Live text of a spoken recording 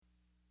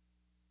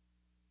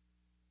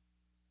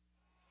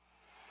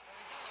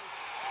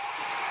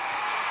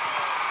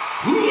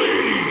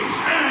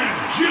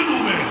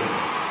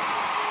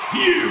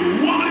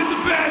You wanted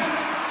the best,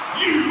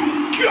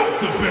 you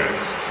got the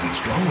best. In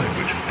strong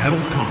language and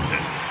adult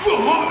content, the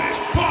hottest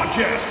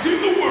podcast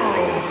in the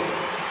world.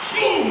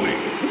 Slowly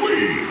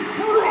we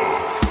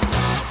rock.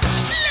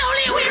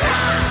 Slowly we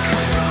rock.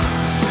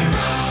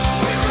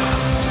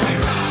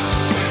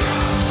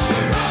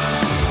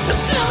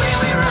 Slowly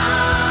we rock.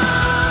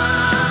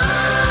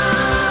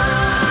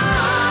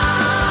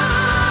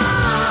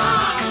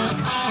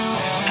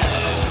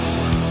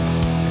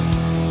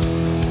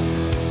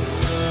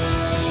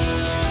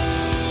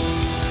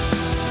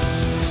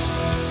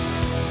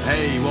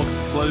 Hey, welcome to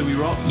Slowly We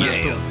Rock,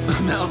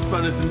 Metal's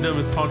Funnest and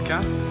Dumbest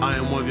podcast. I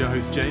am one of your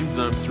hosts, James,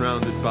 and I'm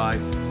surrounded by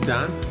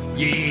Dan.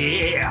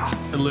 Yeah.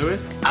 And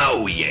Lewis.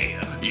 Oh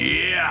yeah.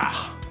 Yeah.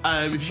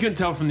 If you couldn't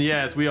tell from the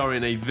airs, we are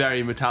in a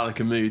very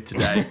Metallica mood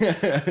today.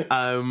 Dan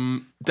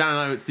and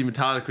I went to see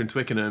Metallica in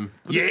Twickenham.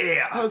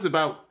 That was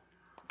about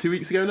 2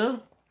 weeks ago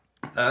now?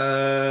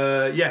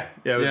 Yeah,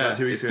 it was about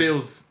 2 weeks ago. It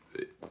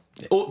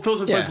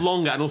feels like both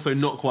longer and also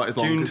not quite as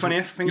long. June 20th,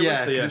 I think it was.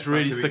 Yeah, because it's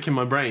really stuck in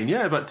my brain.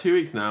 Yeah, about 2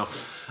 weeks now.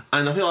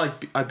 And I feel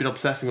like I've been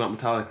obsessing about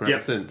Metallica ever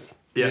since.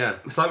 Yeah.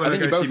 It's like when I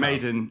go see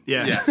Maiden.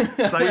 Yeah.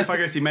 It's like if I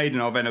go see Maiden,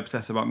 I'll then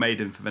obsess about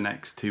Maiden for the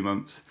next 2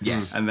 months.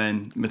 Yes. And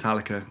then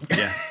Metallica.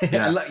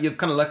 Yeah. You're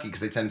kind of lucky because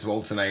they tend to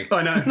alternate.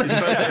 I know.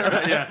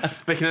 Yeah,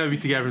 they can never be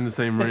together in the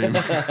same room.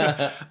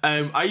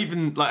 I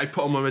even I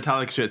put on my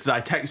Metallica shirt today.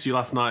 I texted you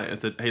last night. I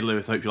said, "Hey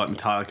Lewis, I hope you like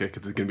Metallica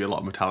because there's going to be a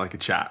lot of Metallica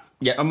chat."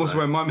 Yeah. I'm also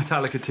wearing my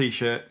Metallica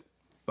t-shirt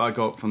I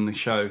got from the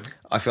show.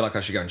 I feel like I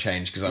should go and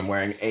change because I'm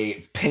wearing a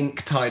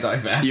pink tie-dye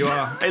vest. You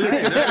are. It looks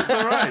good. It's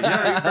all right.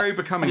 Yeah, very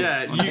becoming.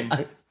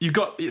 Yeah, you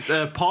got it's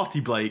Party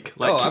Blake.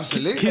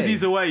 Absolutely.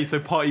 Kizzy's away, so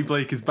Party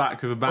Blake is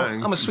back with a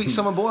bang. I'm a sweet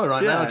summer boy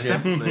right now, Jim.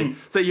 Definitely.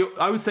 So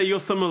I would say your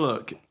summer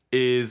look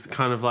is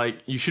kind of like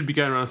you should be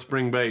going around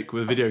spring break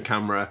with a video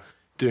camera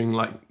doing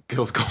like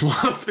Girls Gone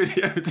Wild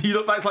videos. You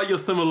look that's like your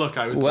summer look,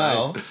 I would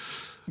say.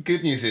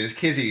 Good news is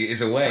Kizzy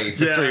is away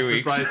for 3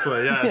 weeks.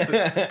 Precisely, yeah. So,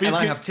 and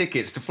I have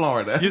tickets to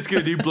Florida. You're just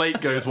going to do Blake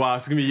Goes Wild.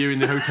 It's going to be you in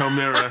the hotel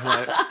mirror,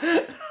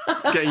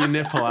 getting your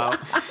nipple out.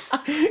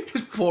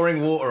 Just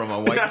pouring water on my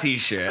white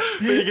t-shirt.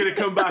 But you're going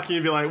to come back and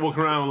you'll be like,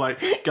 walking around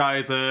like,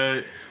 guys, you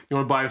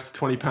want to buy us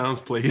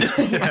 £20, please?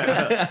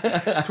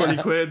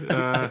 20 quid.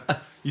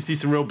 You see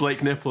some real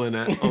Blake nipple in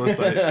it,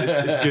 honestly.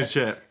 It's good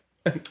shit.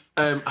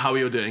 How are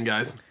you doing,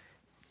 guys?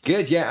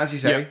 Good, yeah, as you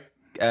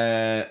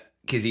say.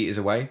 Kizzy is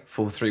away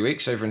for 3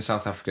 weeks over in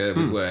South Africa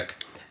with work,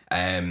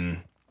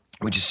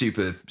 which is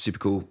super, super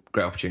cool.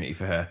 Great opportunity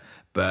for her.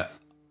 But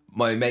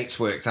my mates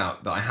worked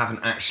out that I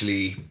haven't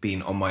actually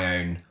been on my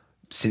own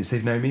since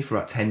they've known me for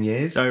about 10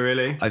 years. Oh,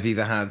 really? I've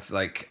either had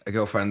like a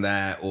girlfriend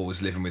there or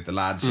was living with the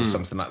lads or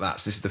something like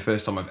that. So this is the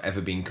first time I've ever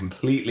been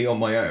completely on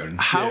my own.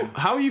 How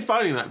are you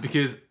finding that?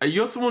 Because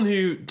you're someone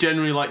who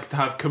generally likes to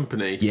have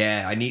company.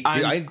 Yeah,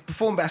 I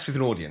perform best with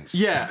an audience.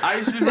 Yeah, I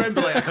just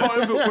remember I can't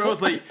remember where I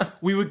was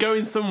we were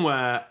going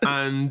somewhere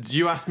and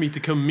you asked me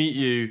to come meet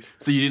you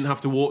so you didn't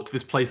have to walk to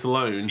this place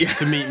alone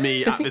to meet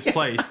me at this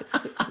place.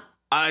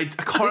 I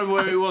can't remember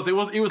where it was.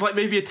 It was like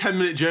maybe a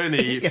 10-minute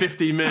journey,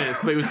 15 minutes,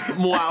 but it was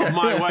more out of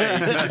my way.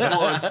 I just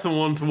wanted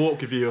someone to walk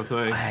with you or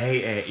something. I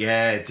hate it,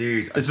 yeah,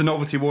 dude. Is the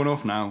novelty worn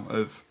off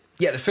now?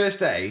 Yeah, the first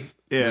day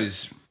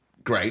was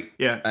great.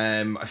 Yeah.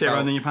 Sit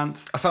around in your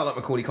pants? I felt like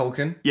Macaulay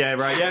Culkin. Yeah,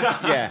 right,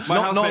 yeah. Yeah. My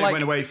housemate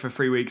went away for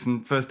 3 weeks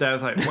and first day I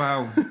was like,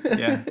 wow.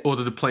 Yeah.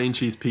 Ordered a plain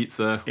cheese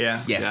pizza.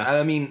 Yeah. Yes, Yeah. and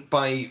I mean,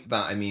 by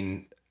that I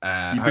mean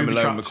Home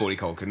Alone Macaulay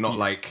Culkin, not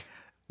like...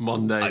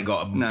 Monday. I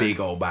got a big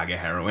old bag of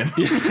heroin.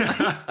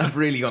 I've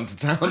really gone to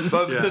town.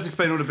 But it does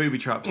explain all the booby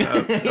traps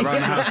around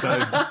the house. So.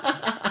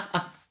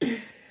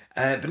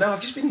 But no,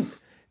 I've just been...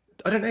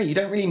 I don't know, you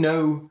don't really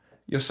know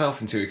yourself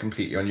until you're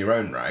completely on your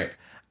own, right?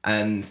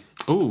 And...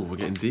 Oh, we're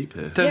getting deep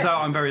here. Turns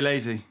out I'm very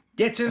lazy.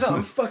 Yeah, it turns out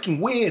I'm fucking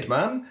weird,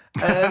 man.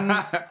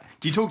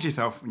 Do you talk to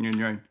yourself when you're on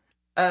your own?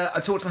 I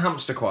talk to the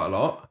hamster quite a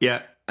lot.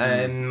 Yeah.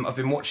 I've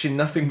been watching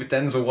nothing but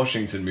Denzel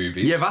Washington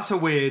movies. Yeah, that's a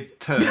weird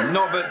term.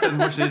 Not that Denzel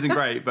Washington isn't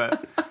great,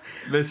 but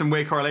there's some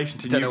weird correlation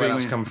to Don't you know where being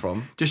that's come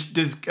from. Just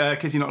does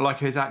Kizzy not like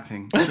his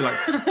acting? But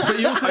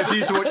you also, I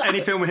used to watch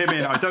any film with him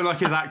in. I don't like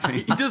his acting.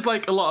 He does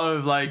like a lot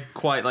of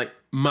quite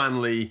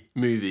manly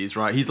movies,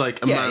 right? He's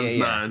like a man's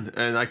man,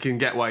 and I can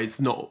get why it's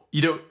not.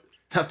 You don't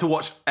have to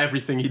watch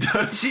everything he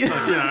does.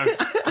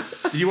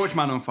 Did you watch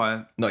Man on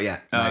Fire? Not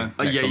yet. No,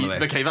 next on the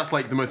list. Okay, that's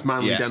like the most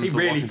manly Denzel He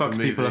really Washington fucks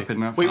movie. people up in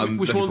that. Wait,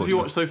 which ones have you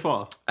watched so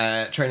far?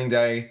 Training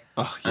Day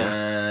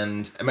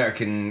and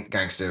American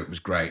Gangster was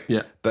great.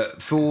 Yeah. But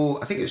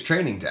I think it was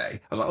Training Day,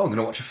 I was like, I'm going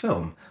to watch a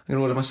film. I'm going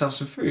to order myself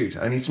some food.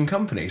 I need some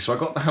company. So I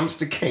got the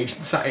hamster cage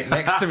and sat it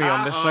next to me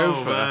on the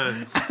sofa.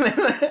 And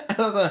I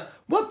was like,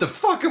 what the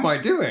fuck am I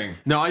doing?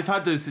 No, I've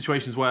had those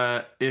situations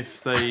where I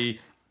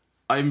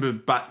remember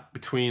back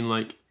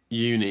between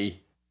uni,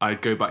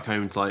 I'd go back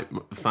home to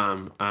the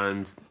fam,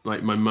 and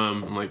my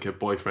mum and her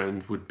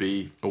boyfriend would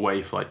be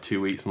away for 2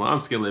 weeks. I'm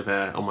just gonna live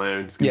here on my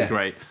own. It's gonna be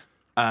great.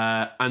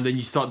 And then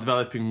you start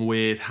developing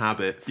weird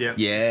habits.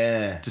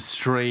 Yeah. Just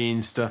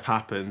strange stuff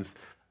happens.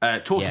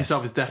 Talking to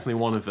yourself is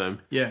definitely one of them.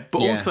 Yeah.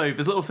 But also,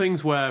 there's little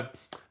things where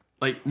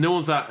like no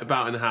one's out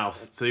about in the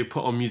house, so you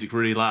put on music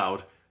really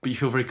loud, but you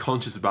feel very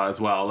conscious about it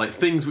as well. Like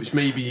things which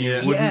maybe you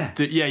wouldn't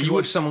do. Yeah, you What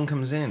would. if someone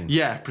comes in?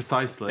 Yeah,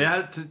 precisely.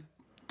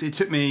 It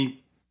took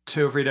me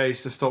 2 or 3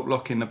 days to stop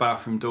locking the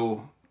bathroom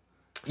door.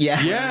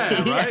 Yeah.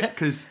 Yeah, right.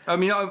 Because, I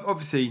mean,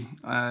 obviously,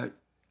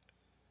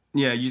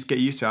 you just get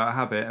used to it out of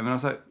habit. I mean, I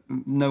was like,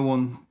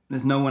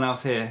 there's no one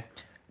else here.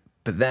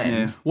 But then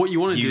Yeah. What you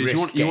want to do you is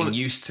risk you want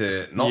getting used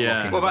to not Yeah.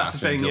 locking Well, the that's the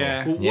bathroom thing, door.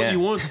 yeah. Well, what you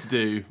wanted to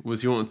do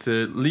was you wanted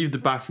to leave the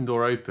bathroom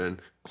door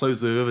open,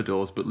 close the other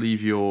doors, but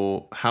leave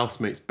your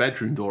housemate's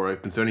bedroom door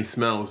open, so any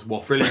smells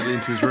waft into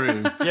his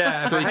room.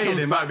 Yeah, So if I he hated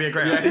comes him, back. that'd be a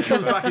great Yeah, idea. he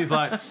comes back and he's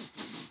like,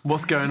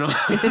 "What's going on?"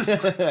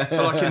 But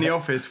like in the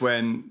office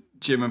when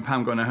Jim and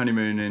Pam go on a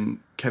honeymoon and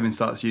Kevin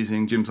starts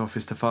using Jim's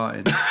office to fart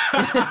in.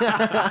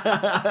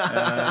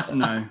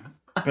 No.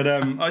 But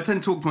I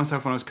tend to talk to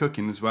myself when I was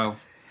cooking as well.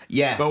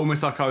 Yeah. But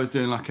almost like I was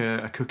doing like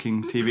a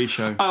cooking TV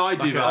show. Oh, I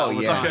do like that. oh, all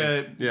the yeah. time. Like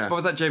a, Yeah. What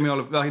was that, Jamie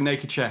Oliver? Like a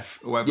Naked Chef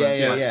or whatever. Yeah,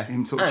 yeah, like yeah.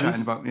 Him sort of And-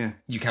 chatting about, yeah.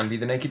 You can be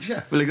the naked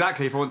chef. Well,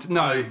 exactly. If I want to.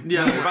 No.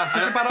 Yeah, No,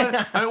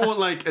 but I don't want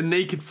like a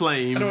naked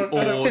flame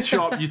or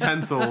sharp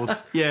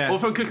utensils. Yeah. Or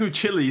if I'm cooking with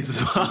chilies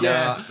as well.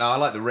 Yeah. No, I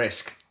like the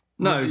risk.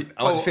 no.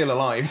 I like to feel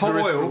alive. Hot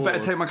risk oil, reward.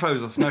 better take my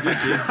clothes off. No,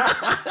 thank you.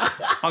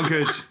 I'm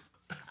good.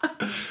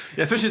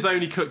 Yeah, especially as I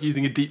only cook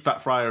using a deep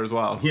fat fryer as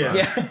well. So. Yeah.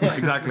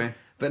 Exactly.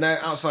 But no,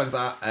 outside of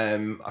that,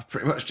 I've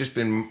pretty much just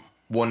been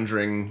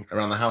wandering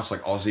around the house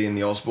like Ozzy and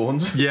the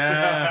Osbournes.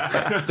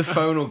 Yeah. The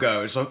phone will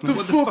go. It's like, the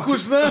fuck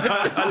was that?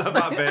 I love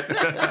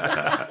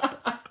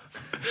that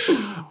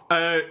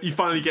bit. You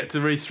finally get to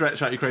really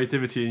stretch out your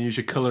creativity and use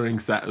your colouring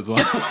set as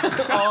well.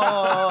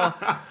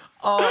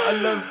 Oh, I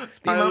love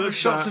the I amount love of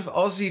shots that. of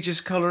Ozzy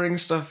just colouring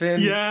stuff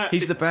in. Yeah,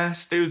 He's the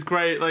best. It was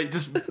great. Like,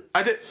 just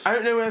I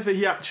don't know whether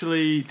he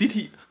actually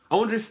did. I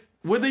wonder if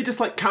were they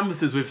just like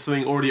canvases with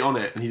something already on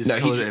it and he just No,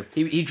 coloured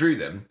it. he drew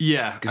them.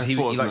 Yeah, Because I he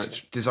thought as likes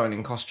much.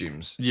 designing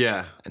costumes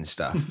Yeah, and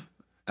stuff.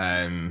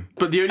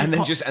 but the only and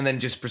then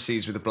just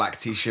proceeds with a black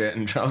t-shirt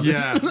and trousers.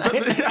 yeah,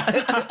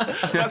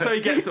 that's how he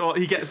gets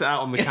it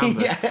out on the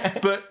canvas. Yeah.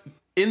 But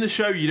in the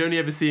show, you'd only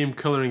ever see him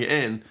colouring it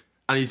in,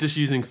 and he's just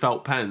using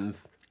felt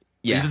pens.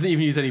 Yeah. He doesn't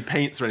even use any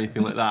paints or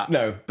anything like that.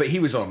 No, but he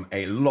was on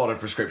a lot of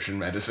prescription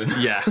medicine.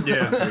 Yeah,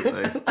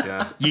 completely.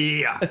 Yeah.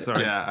 Yeah.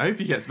 Sorry. Yeah, I hope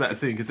he gets better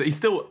soon because he's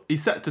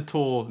set to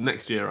tour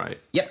next year, right?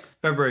 Yep.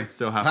 February.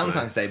 Still happening.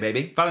 Valentine's Day,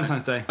 baby.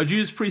 Valentine's Day. Are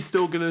Judas Priest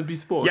still going to be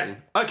sporting?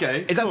 Yeah.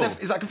 Okay. Is that cool.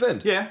 is that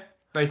confirmed? Yeah.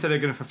 They said they're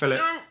going to fulfill it.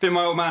 I think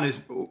my old man is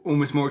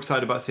almost more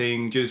excited about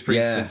seeing Judas Priest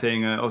Yeah. than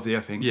seeing Ozzy,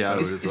 I think. Yeah, I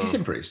Is would as he well.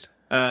 Sin Priest?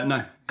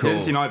 No. Cool. I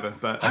haven't seen either,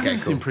 but I haven't Okay,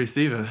 seen cool. Priest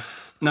either.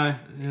 no.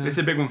 It's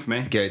a big one for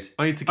me. Good.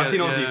 I need to get. I've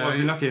seen Ozzy. yeah, I've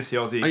been lucky to see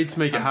Ozzy. I need to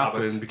make it and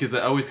happen Sabbath. because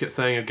I always kept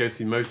saying I'd go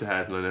see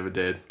Motorhead and I never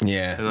did.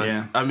 Yeah. And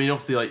Yeah. I mean,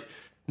 obviously, like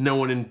no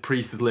one in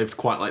Priest has lived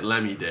quite like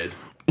Lemmy did.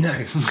 No.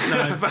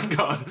 Thank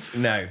God.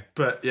 No.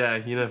 But yeah,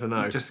 you never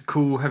know. Just a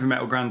cool heavy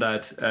metal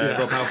granddad,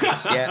 Rob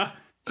Halford. Yeah.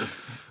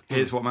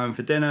 Here's what I'm having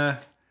for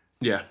dinner.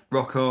 yeah.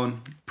 Rock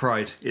on.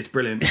 Pride. It's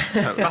brilliant.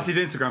 That's his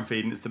Instagram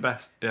feed and it's the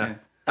best. Yeah.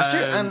 That's true.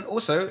 And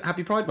also,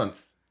 Happy Pride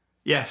Month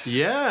Yes.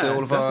 Yeah. to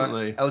all of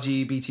definitely. our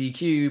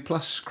LGBTQ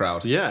plus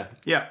crowd. Yeah.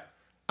 Yeah.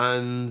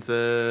 And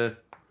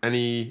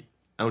any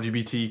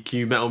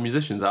LGBTQ metal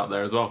musicians out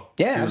there as well.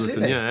 Yeah, who listen.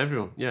 absolutely. Yeah,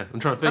 everyone. Yeah, I'm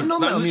trying to think. And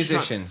non-metal I'm literally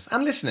trying- musicians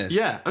and listeners.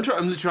 Yeah, I'm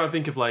literally trying to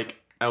think of like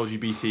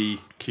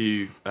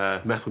LGBTQ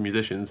metal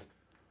musicians,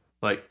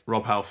 like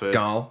Rob Halford,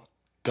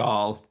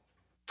 Garl.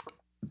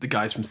 the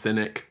guys from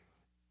Cynic.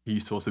 He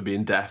used to also be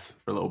in Death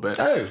for a little bit,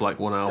 Oh. for like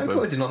one Oh, album.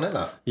 cool. I did not know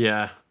that.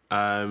 Yeah,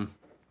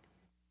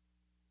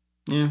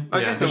 Yeah. I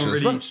Yeah. guess Push no one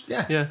this really bunch.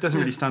 Yeah. yeah, doesn't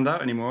really stand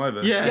out anymore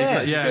either. Yeah, Yeah, exactly.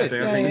 it's Yeah,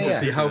 good. I think Yeah,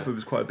 obviously yeah. Halford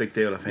was quite a big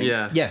deal, I think.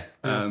 yeah. Yeah.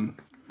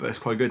 But it's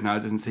quite good now.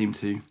 It doesn't seem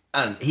to.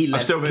 And he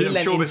lent, I'm he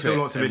lent sure there's into still it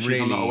lots of and issues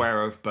I'm not really-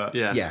 aware of, but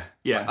Yeah. Yeah.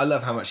 Yeah. I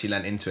love how much he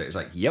lent into it. It was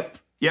like, yep.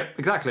 Yep,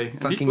 exactly.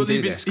 Fucking Well, do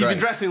he'd been, this. he'd been Great.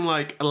 dressing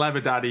like a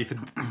leather daddy for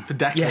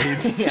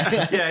decades.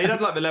 Yeah. Yeah, he had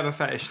like the leather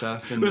fetish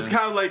stuff. And, It was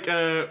kind of like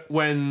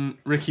when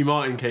Ricky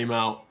Martin came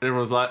out, and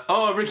everyone was like,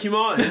 "Oh, Ricky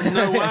Martin,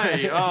 no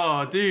way!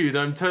 Oh, dude,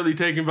 I'm totally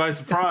taken by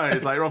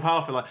surprise." Like Rob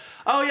Halford, like,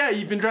 "Oh yeah,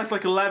 you've been dressed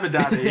like a leather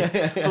daddy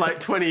for like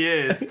 20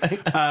 years."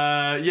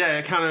 Yeah,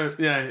 it kind of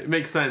it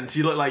makes sense.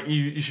 You look like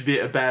you should be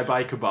at a Bear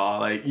Biker bar.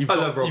 Like I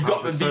love Rob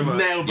Halford so you've much.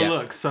 nailed the Yeah.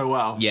 look so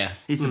well. Yeah.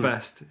 he's the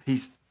best.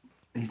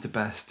 He's the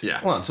best. Yeah.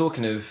 Well,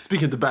 talking of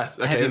Speaking of the best,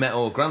 okay, heavy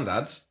metal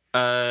granddads.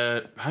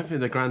 I don't think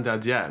they're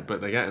granddads yet,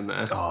 but they're getting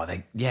there. Oh,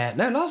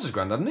 no, Lars is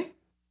granddad, isn't he?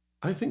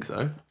 I think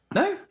so.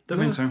 No? Don't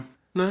think so.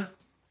 No.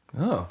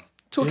 Oh.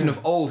 Talking of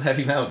old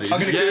heavy metal dudes. I'm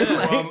gonna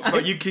Google, well,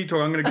 you keep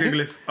talking. I'm going to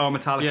Google if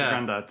Metallica Yeah.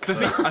 granddad. 'Cause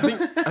I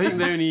think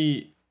they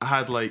only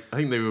had like I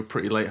think they were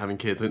pretty late having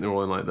kids. I think they were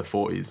all in like their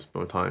 40s by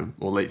the time,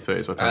 or late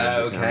 30s by the time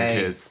they were Okay.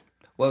 having kids.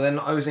 Well, then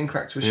I was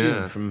incorrect to assume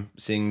Yeah. from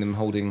seeing them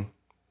holding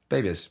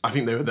babies. I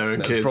think they were their own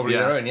That's kids. probably yeah.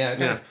 their own,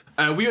 yeah,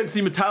 okay. We went to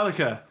see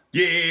Metallica.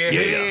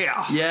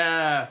 Yeah.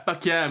 Yeah,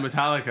 fuck yeah,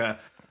 Metallica.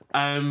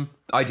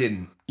 I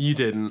didn't. You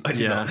didn't. I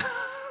did not.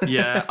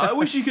 Yeah, I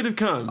wish you could have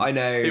come. I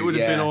know, It would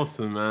have yeah. been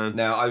awesome, man.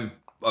 No,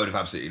 I would have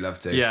absolutely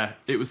loved to. Yeah,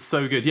 it was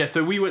so good. Yeah,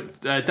 so we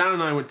went. Dan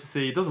and I went to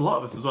see. There's a lot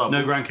of us as well.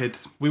 No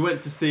grandkids. We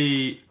went to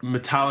see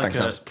Thanks, Metallica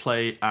Hans.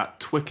 play at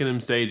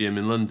Twickenham Stadium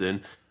in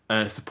London,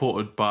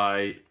 supported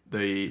by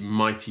the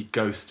mighty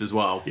Ghost as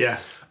well. Yeah.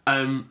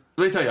 Let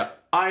me tell you,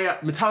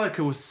 Metallica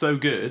was so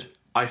good,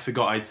 I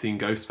forgot I'd seen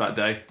Ghost that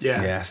day.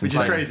 Yeah. Yeah, it's Which is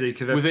insane. crazy.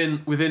 Cause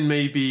Within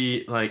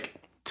maybe like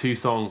 2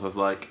 songs, I was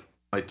like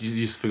you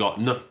just forgot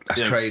nothing.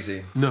 That's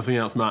crazy. Nothing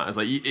else matters.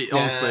 Like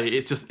honestly,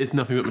 it's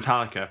nothing but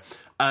Metallica.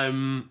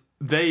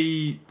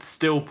 They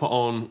still put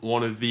on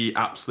one of the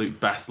absolute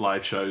best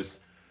live shows.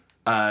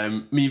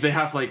 I mean, they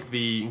have like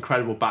the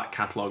incredible back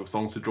catalogue of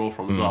songs to draw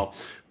from as well,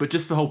 but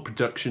just the whole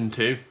production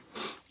too.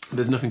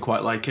 There's nothing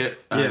quite like it.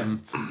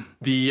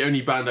 The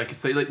only band I could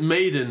say, like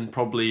Maiden,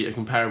 probably are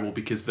comparable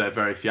because they're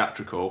very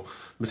theatrical.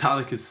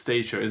 Metallica's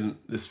stage show isn't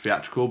this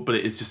theatrical, but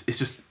it's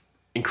just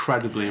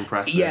incredibly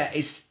impressive. Yeah,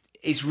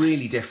 it's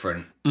really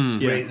different.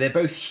 Really, they're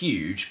both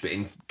huge, but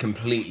in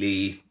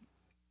completely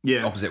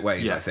opposite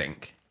ways, Yeah. I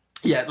think.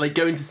 Yeah, like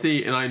going to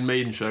see an Iron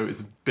Maiden show is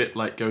a bit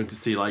like going to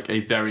see like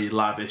a very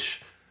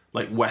lavish,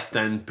 like West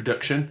End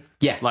production.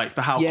 Yeah. Like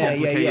for how Yeah,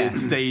 complicated yeah. the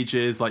stage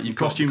is, like you've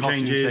Costume got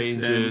costume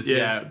changes,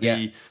 and-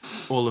 yeah,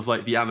 all of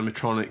like the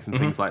animatronics and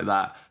things like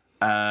that.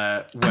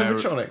 Where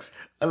Animatronics.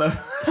 I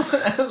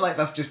love like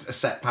that's just a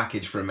set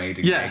package for a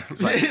Maiden Yeah. gig.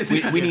 It's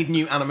like, we need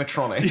new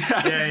animatronics.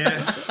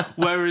 Yeah.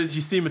 Whereas you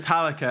see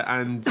Metallica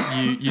and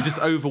you're just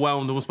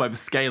overwhelmed almost by the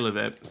scale of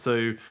it.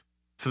 So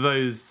for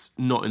those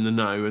not in the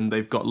know, and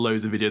they've got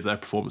loads of videos of their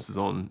performances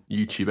on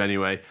YouTube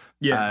anyway.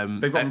 Yeah.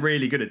 They've gotten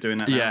really good at doing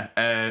that now.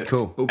 Yeah.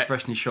 Cool. All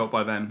professionally shot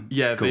by them.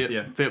 Yeah, they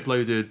Yeah.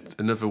 uploaded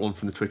another one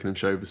from the Twickenham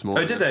show this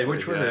morning. Oh, did they? actually,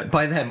 Which was yeah. it?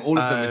 By them, all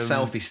of them with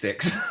selfie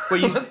sticks. Well,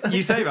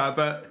 you say that,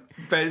 but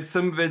there's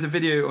a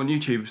video on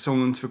YouTube.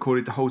 Someone's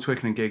recorded the whole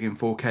Twickenham gig in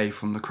 4K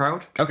from the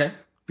crowd, Okay.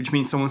 which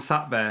means someone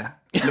sat there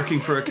looking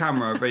for a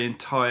camera the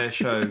entire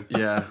show.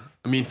 Yeah.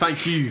 I mean,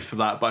 thank you for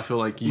that, but I feel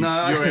like your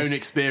own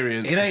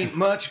experience. It is ain't just-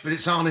 much, but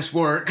it's honest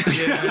work.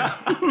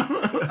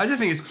 I just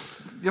think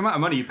it's the amount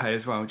of money you pay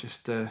as well.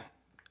 Just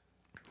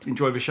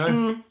enjoy the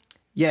show.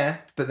 Yeah,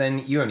 but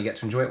then you only get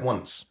to enjoy it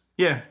once.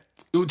 Yeah.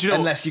 Well, do you know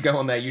what? Unless you go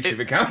on their YouTube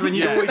account. I mean,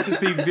 you'd Yeah. always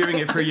just be viewing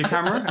it through your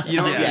camera. You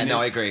know what I Yeah, mean? no,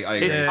 I It's-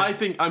 agree. If, I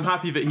think I'm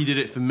happy that he did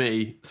it for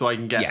me, so I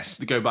can get Yes.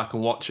 to go back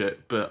and watch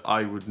it. But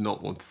I would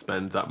not want to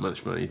spend that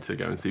much money to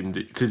go and see him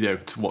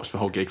to watch the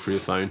whole gig through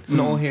your phone.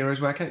 Not all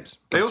heroes wear capes.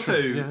 They also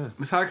true, yeah.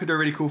 Metallica do a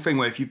really cool thing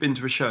where if you've been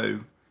to a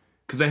show,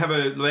 because they have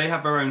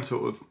their own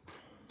sort of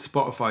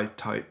Spotify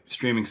type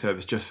streaming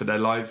service just for their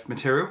live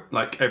material.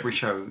 Like every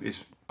show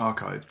is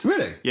archived.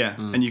 Really? Yeah,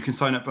 and you can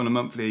sign up on a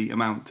monthly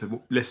amount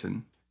to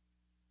listen.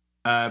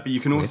 But you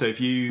can also, if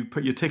you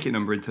put your ticket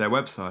number into their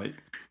website,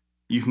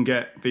 you can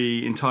get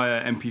the entire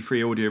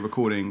MP3 audio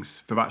recordings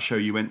for that show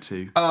you went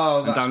to. Oh,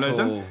 and that's download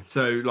cool. them.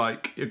 So,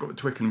 like, you've got the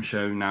Twickenham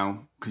show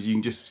now because you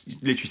can just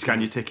literally scan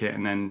your ticket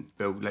and then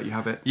they'll let you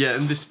have it. Yeah,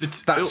 and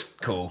That's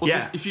cool. Also,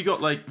 Yeah. if you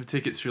got like the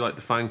tickets through like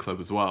the fan club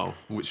as well,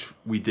 which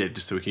we did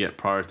just so we could get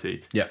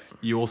priority. Yeah.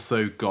 You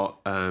also got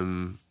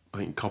I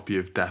think a copy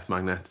of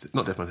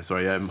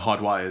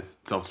Hardwired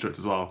Self-Destruct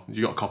as well.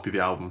 You got a copy of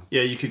the album,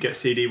 Yeah, you could get a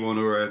CD one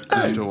or a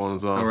digital one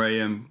as well. or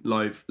a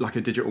live, like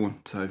a digital one.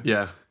 So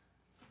Yeah.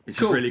 it's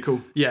Cool. just really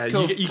cool. Yeah,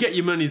 Cool. you get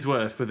your money's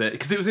worth with it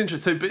because it was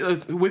interesting. So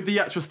but with the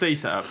actual stage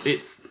setup,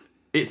 it's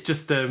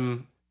just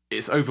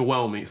it's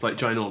overwhelming. It's like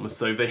ginormous.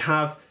 So they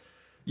have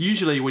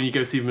usually when you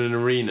go see them in an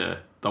arena,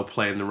 they'll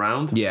play in the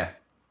round. Yeah.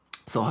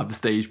 So they'll have the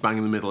stage bang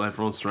in the middle,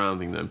 everyone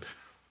surrounding them.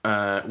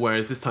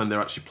 Whereas this time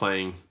they're actually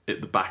playing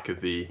at the back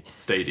of the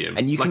stadium,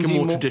 And you like can a do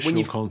more more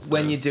traditional concert.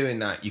 when you're doing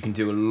that, you can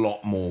do a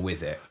lot more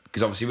with it.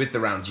 Because obviously with the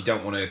rounds, you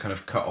don't want to kind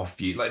of cut off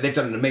views. Like they've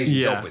done an amazing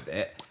Yeah. job with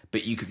it,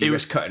 but you could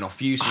risk cutting off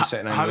views from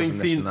certain angles having and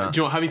this seen, and that. do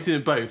you know what, having seen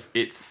it both,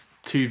 it's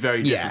two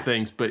very different Yeah.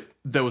 things. But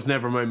there was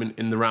never a moment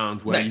in the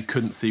round where No. you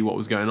couldn't see what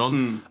was going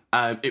on.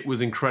 It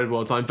was incredible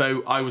all the time.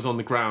 Though I was on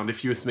the ground,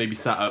 if you were maybe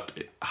sat up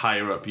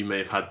higher up, you may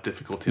have had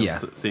difficulty Yeah.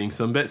 seeing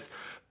some bits.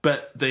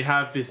 But they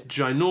have this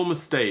ginormous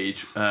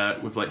stage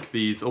with like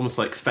these almost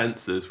like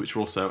fences, which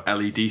are also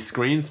LED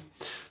screens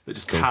that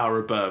just tower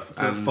above.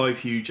 They have 5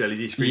 huge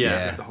LED screens.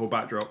 Yeah. Yeah, the whole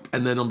backdrop.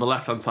 And then on the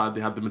left hand side,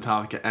 they had the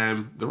Metallica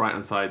M, the right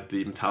hand side,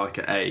 the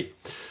Metallica A.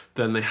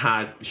 Then they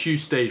had a huge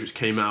stage which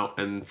came out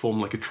and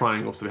formed like a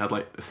triangle, so they had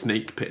like a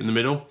snake pit in the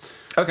middle.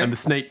 Okay. And the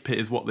snake pit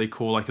is what they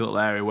call like a little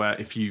area where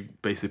if you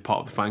basically part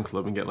of the fan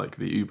club and get like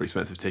the uber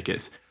expensive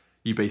tickets,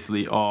 you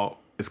basically are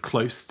as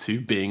close to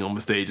being on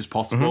the stage as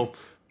possible.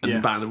 And Yeah.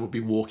 the band will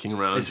be walking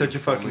around. It's you, such a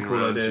fucking performing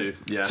cool around idea. you.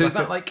 Yeah. So is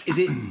that like, is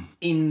it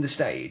in the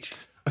stage?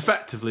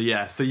 Effectively,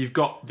 yeah. So you've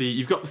got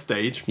the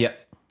stage.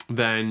 Yep.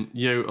 Then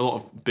a lot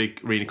of big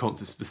arena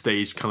concerts, the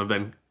stage kind of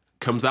then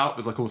comes out.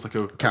 There's like almost like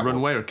a Catwalk.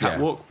 runway or a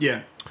catwalk.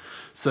 Yeah.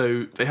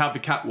 So they have the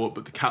catwalk,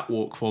 but the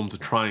catwalk forms a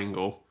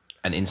triangle,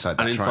 And inside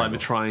that and inside triangle.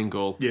 the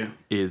triangle Yeah.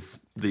 is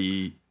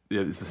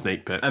it's the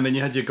snake pit. And then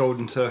you had your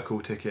Golden Circle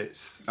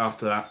tickets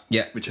after that.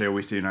 Yeah. Which I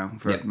always do now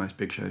for Yeah. most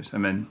big shows.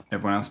 And then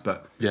everyone else.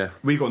 But Yeah.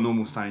 we got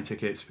normal standing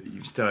tickets, but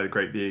you still had a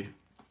great view.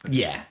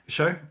 Yeah.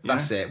 show.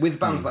 That's it. With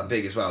bands that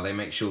big as well, they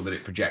make sure that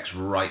it projects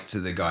right to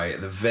the guy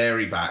at the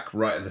very back,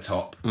 right at the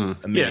top, a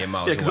million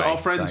miles away. because our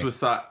friends Like, were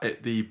sat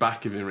at the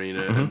back of the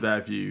arena, and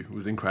their view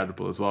was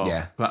incredible as well.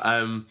 Yeah. But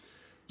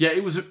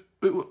it was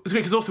great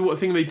because also what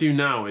thing they do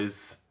now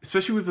is,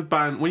 especially with a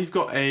band, when you've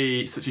got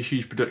such a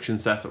huge production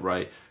setup,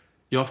 right?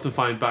 You often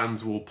find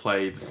bands will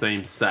play the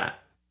same set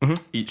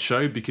each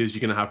show because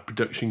you're going to have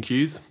production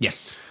cues.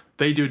 Yes.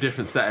 They do a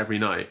different set every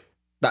night.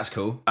 That's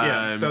cool.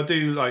 Yeah, they'll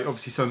do like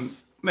obviously some,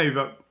 maybe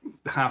about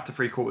half to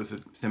 3/4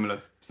 of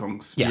similar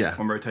songs Yeah.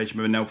 on rotation,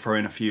 but then they'll throw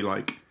in a few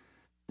like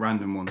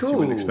random ones you Cool.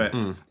 wouldn't expect.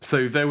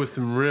 So there was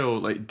some real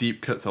like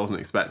deep cuts I wasn't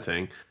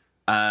expecting.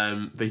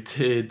 They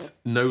did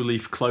No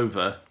Leaf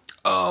Clover.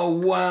 Oh,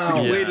 wow.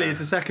 Yeah. Weirdly, it's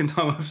the second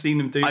time I've seen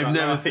them do that. I've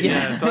never seen,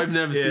 so I've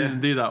never seen Yeah. them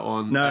do that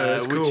one. No,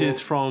 that's which cool.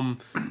 is from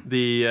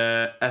the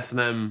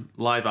S&M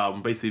live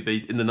album.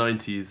 Basically, in the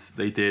 90s,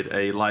 they did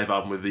a live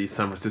album with the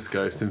San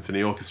Francisco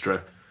Symphony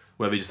Orchestra,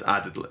 where they just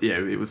added,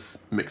 it was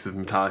a mix of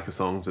Metallica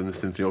songs and the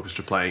Symphony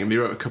Orchestra playing, and they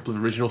wrote a couple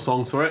of original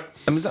songs for it.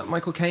 And was that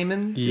Michael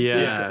Kamen?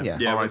 Yeah,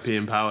 Yeah. R.I.P.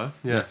 in Power.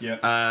 Yeah,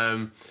 Yeah.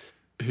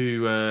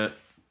 who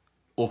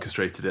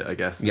orchestrated it, I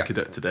guess, and Yeah.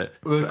 conducted it.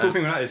 Well, the But, cool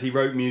thing with that is he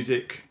wrote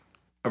music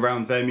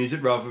around their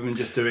music rather than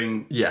just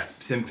doing yeah,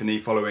 symphony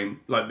following,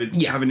 like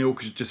Yeah. having the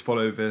orchestra just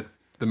follow the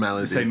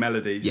melodies. same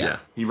melodies. Yeah.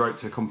 He wrote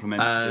to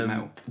complement the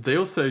metal. They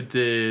also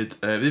did.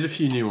 They did a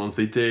few new ones.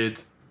 They did.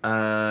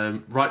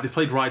 They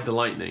played Ride the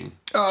Lightning.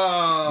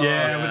 Oh.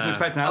 Yeah, I wasn't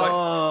expecting that.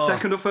 Like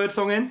second or third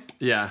song in.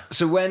 Yeah,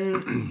 So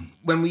when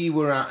we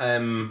were at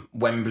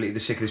Wembley, the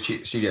Sick of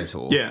the Studio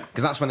tour, Yeah.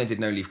 because that's when they did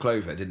No Leaf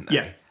Clover, didn't they?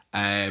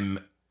 Yeah.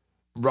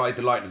 Ride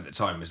the Lightning at the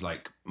time was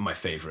like my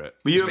favourite.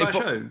 Were you They at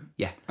that put- show?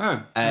 Yeah.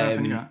 Oh, I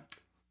never knew that.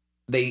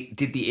 They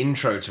did the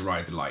intro to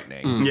Ride the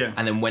Lightning, Yeah.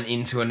 and then went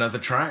into another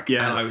track,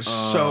 Yeah. and I was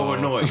so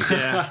annoyed,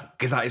 Yeah.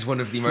 because that is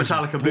one of the most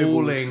Metallica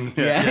bawling. bibbles.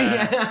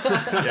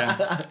 Yeah.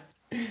 Yeah.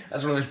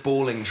 That's one of those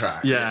bawling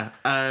tracks. yeah.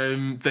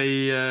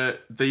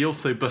 They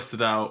also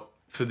busted out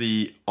for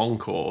the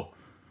encore.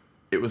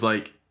 It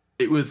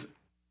was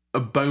a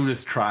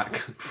bonus track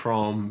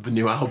from the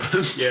new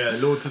album. Yeah,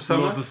 Lords of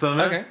Summer. Lords of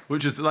Summer. Okay.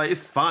 Which is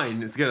it's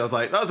fine, it's good. I was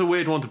like, that was a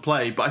weird one to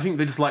play, but I think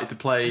they just like to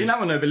play. In that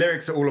one though, the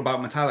lyrics are all about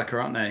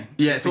Metallica, aren't they?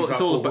 Yeah, it's all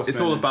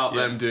Horsemen about and-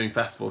 them doing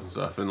festivals and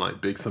stuff and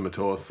like big summer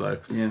tours. So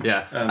Yeah.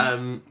 yeah.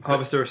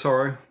 Harvester of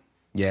Sorrow.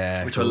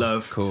 Yeah, Which cool. I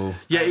love. Cool.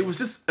 Yeah, it was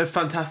just a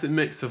fantastic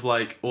mix of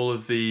like all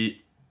the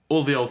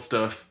old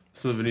stuff,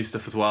 some of the new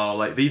stuff as well.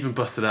 Like they even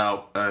busted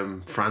out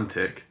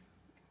Frantic.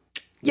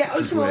 Yeah, I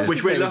was going to ask Which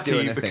if we're they would do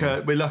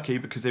lucky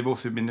anything. because they've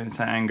also been doing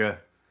Saint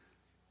Anger.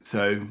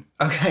 So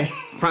Okay.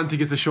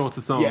 Frantic is a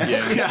shorter song.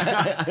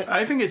 Yeah.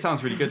 I think it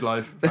sounds really good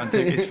live.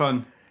 Frantic. It's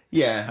fun.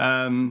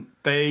 Yeah.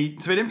 They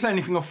didn't play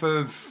anything off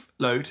of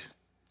Load.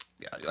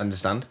 I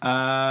understand.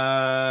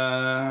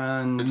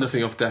 And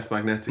Nothing off Death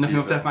Magnetic. nothing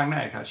off either. Death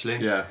Magnetic actually.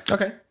 Yeah.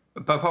 Okay.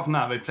 But apart from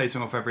that, they played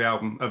something off every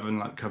album other than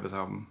like covers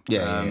album.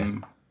 Yeah, yeah.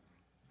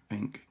 I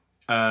think.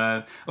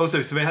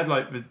 Also, so they had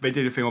they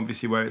did a thing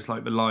obviously where it's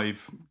like the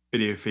live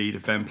video feed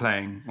of them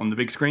playing on the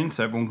big screen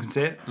so everyone can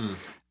see it.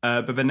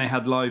 But then they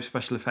had live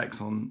special effects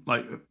on,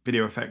 like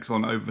video effects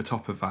on over the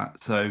top of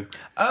that. So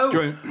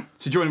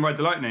during Ride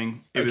the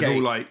Lightning, it was Okay.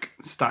 all like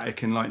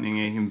static and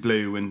lightningy and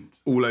blue and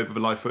all over the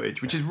live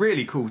footage, which is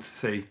really cool to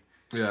see.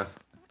 Yeah.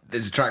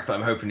 There's a track that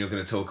I'm hoping you're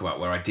going to talk about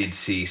where I did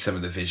see some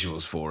of the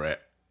visuals for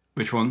it.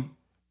 Which one?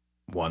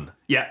 One.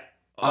 Yeah.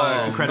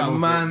 Oh, incredible.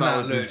 man, that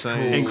was looks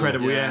insane. cool.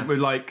 Incredible, yeah. With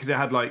because it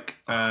had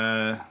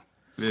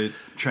the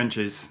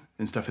trenches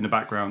and stuff in the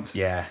background.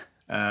 Yeah.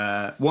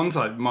 One's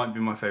might be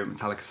my favourite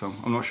Metallica song.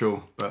 I'm not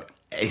sure, but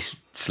It's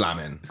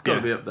slamming. It's got to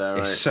Yeah. be up there,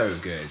 right? It's so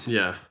good.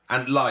 yeah.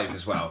 And live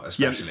as well,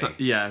 especially.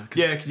 Yeah. 'Cause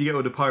yeah, because you get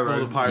all the pyro. all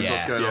the pirate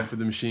shots Yeah. going Yeah. off with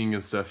the machine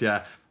gun stuff.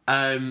 Yeah.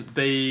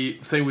 They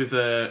same with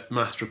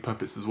Master of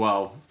Puppets as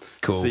well.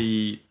 Cool.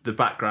 The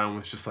background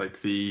was just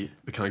like the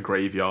kind of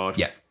graveyard.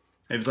 Yeah.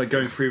 It was like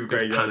going through the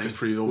graveyard, panning just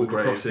through all the walk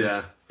across graves,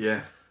 this-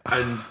 yeah.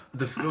 And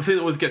the thing that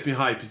always gets me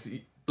hype is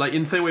like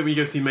in the same way when you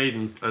go see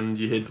Maiden and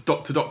you hear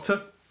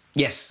Doctor.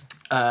 Yes.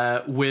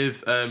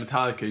 With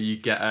Metallica, you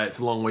get It's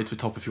a Long Way to the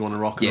Top if you want to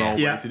rock and Yeah. roll.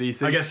 Yeah,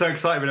 AC/DC. I get so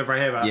excited whenever I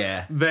hear that.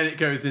 Yeah. Then it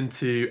goes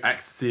into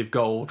Ecstasy of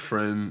Gold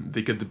from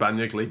The Good, the Bad, and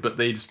the Ugly, but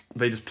they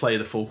just play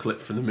the full clip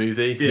from the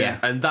movie. Yeah.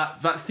 And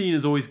that scene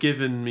has always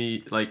given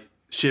me like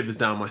shivers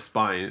down my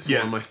spine. It's Yeah.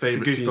 one of my It's a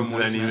favourite goosebump scenes in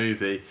one, any isn't it?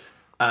 movie.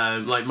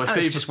 Like my And it's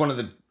favourite, just one of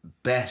the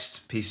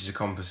best pieces of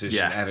composition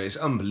Yeah. ever. It's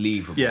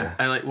unbelievable. Yeah.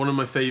 and like one of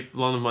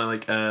my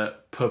like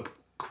pub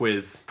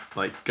quiz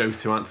like go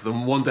to answers.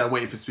 And one day I'm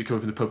waiting for this to be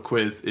coming from the pub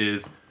quiz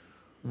is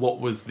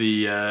what was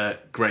the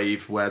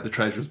grave where the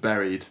treasure was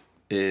buried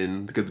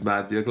in The Good, the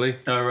Bad, the Ugly?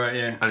 Oh right,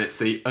 yeah. And it's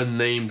the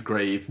unnamed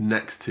grave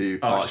next to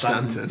Arch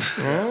Stanton.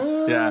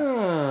 Stanton.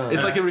 Yeah.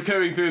 It's like a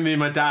recurring thing with me and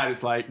my dad.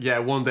 It's like, yeah,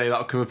 one day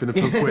that'll come up in a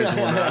pub quiz. And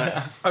we'll know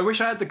it. I wish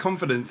I had the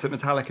confidence that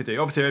Metallica do.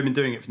 Obviously, I've been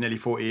doing it for nearly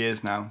 40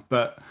 years now.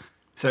 But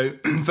so,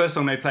 first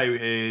song they play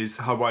is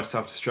Hardwired to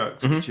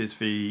Self-Destruct, which is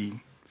the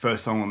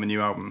first song on the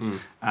new album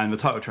and the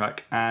title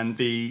track. And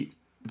the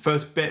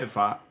first bit of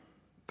that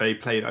they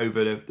played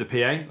over the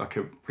PA, like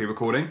a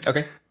pre-recording,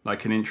 Okay.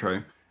 like an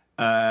intro.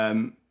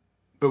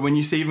 But when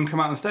you see them come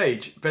out on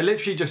stage, they're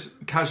literally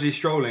just casually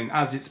strolling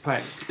as it's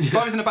playing. If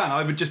I was in a band,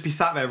 I would just be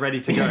sat there ready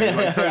to go,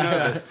 like so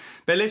nervous.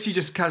 They're literally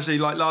just casually,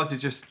 like Lars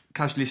is just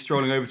casually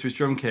strolling over to his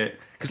drum kit.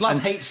 Because Lars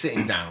hates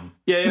sitting down.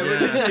 Yeah,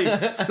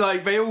 literally,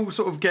 like they all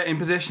sort of get in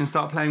position,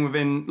 start playing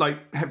within,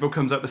 like Hetfield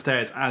comes up the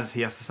stairs as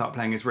he has to start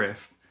playing his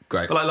riff.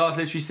 Great. But like Lars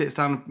literally sits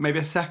down maybe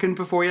a second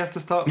before he has to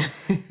start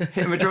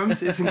hitting the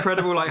drums. It's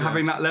incredible, like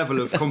having that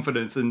level of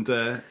confidence and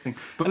thing.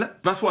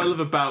 But that's what I love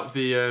about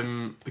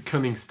the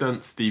Cunning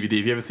Stunts DVD.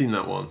 Have you ever seen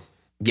that one?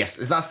 Yes,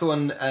 that's the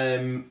one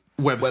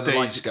Where the stage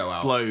lights go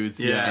explodes.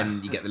 Yeah. Yeah.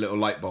 and you get the little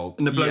light bulb.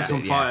 And the bloke's Yeah,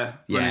 on fire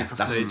running Yeah, across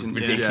that's stage. And,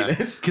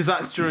 ridiculous. Because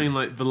that's during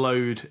like the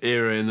Load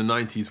era in the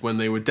 90s when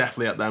they were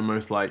definitely at their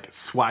most like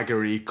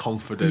swaggery,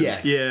 confident.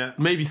 Yes. Yeah.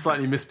 Maybe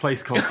slightly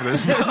misplaced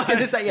confidence. I was going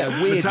to say,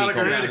 weirdly Metallica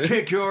here to confident.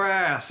 kick your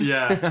ass.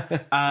 Yeah.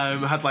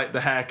 Had like the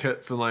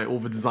haircuts and like all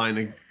the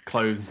designer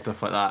clothes and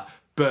stuff like that.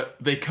 But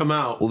they come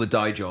out. All the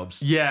dye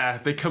jobs. Yeah,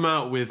 they come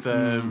out with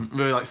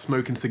really like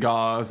smoking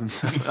cigars and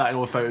stuff like that in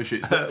all the photo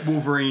shoots. But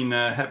Wolverine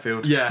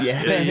Hetfield. yeah,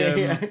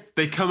 Yeah.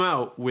 they come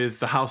out with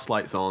the house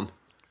lights on,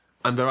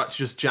 and they're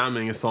actually just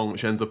jamming a song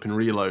which ends up in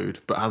Reload,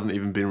 but hasn't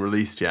even been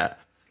released yet.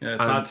 Yeah, And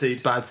Bad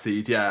Seed. Bad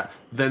Seed, yeah.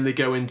 Then they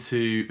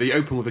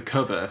open with a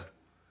cover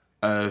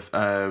of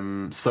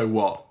So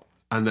What,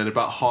 and then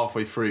about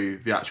halfway through,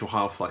 the actual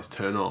house lights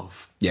turn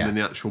off. Yeah. And then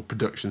the actual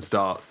production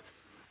starts.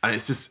 And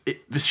it's just,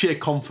 the sheer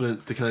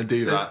confidence to kind of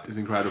do that is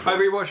incredible. I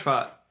rewatched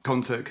that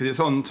concert because it's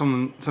on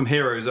some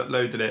heroes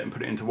uploaded it and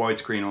put it into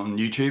widescreen on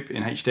YouTube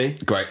in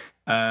HD. Great.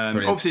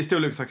 Brilliant. Obviously, it still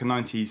looks like a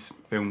 90s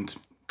filmed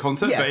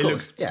concert, Yeah, but of it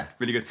course, looks yeah.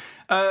 really good.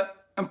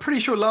 I'm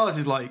pretty sure Lars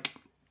is like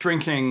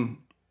drinking.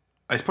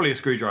 It's probably a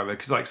screwdriver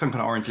because like some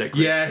kind of orange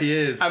liquid. Yeah, he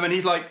is. And then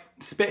he's like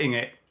spitting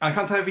it. I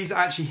can't tell if he's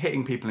actually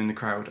hitting people in the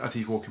crowd as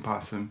he's walking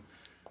past them,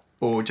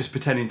 or just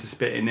pretending to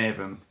spit it near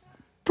them.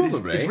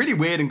 Probably. It's really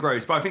weird and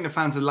gross, but I think the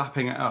fans are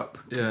lapping it up.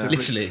 Yeah.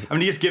 Literally. I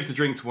mean, he just gives a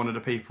drink to one of the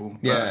people.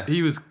 but- Yeah.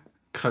 He was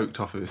coked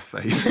off of his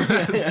face.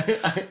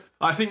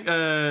 I think.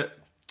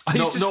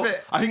 used to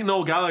spit- I think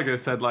Noel Gallagher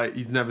said like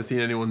he's never seen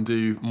anyone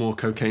do more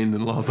cocaine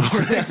than Lars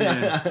Ulrich.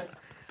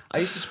 I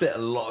used to spit a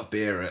lot of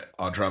beer at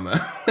our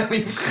drummer. I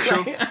mean,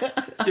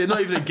 Yeah,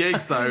 not even at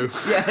gigs though.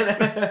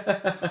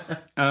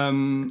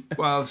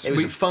 Well, it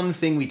was a fun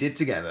thing we did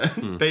together.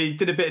 they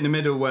did a bit in the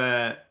middle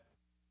where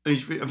I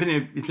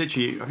think it's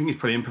literally. I think it's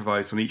probably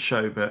improvised on each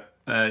show, but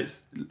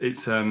it's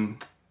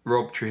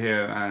Rob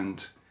Trujillo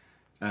and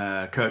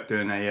Kirk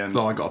doing a.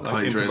 Oh, I got a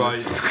pint during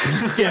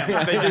this.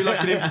 Yeah, they do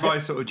like an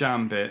improvised sort of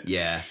jam bit.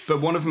 Yeah.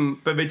 But one of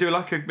them, they do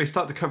they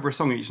start to cover a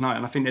song each night,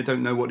 and I think they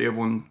don't know what the other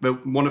one.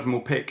 But one of them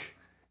will pick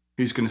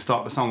who's going to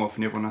start the song off,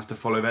 and the other one has to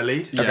follow their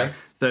lead. Yeah. Okay.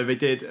 So they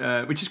did,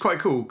 which is quite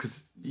cool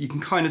because you can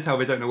kind of tell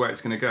they don't know where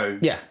it's going to go.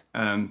 Yeah.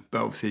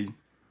 But obviously,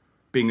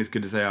 being as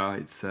good as they are,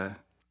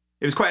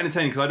 it was quite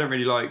entertaining because I don't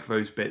really like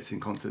those bits in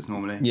concerts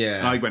normally. Yeah.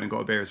 And I went and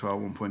got a beer as well at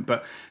one point.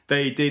 But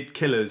they did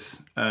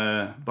Killers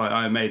by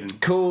Iron Maiden.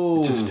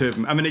 Cool. Just the two of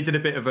them. I mean, they did a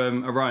bit of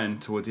Orion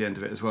towards the end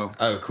of it as well.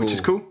 Oh, cool. Which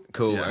is cool.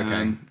 Cool, Yeah.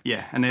 okay.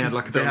 Yeah, and they had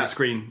like a They bit on had- the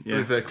screen. Yeah.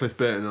 With Cliff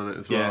Burton on it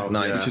as Yeah, well.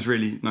 Nice. Which is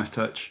really nice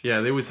touch.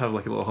 Yeah, they always have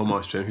like a little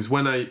homage to him because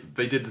when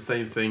they did the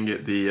same thing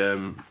at the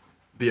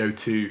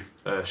O2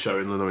 show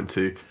in London I went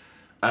to,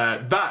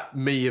 that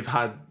may have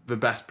had the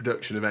best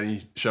production of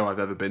any show I've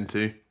ever been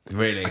to.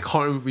 Really? I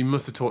can't remember. We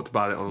must have talked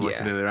about it on like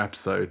Yeah. an earlier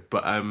episode,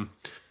 but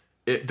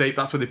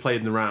that's where they played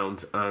in the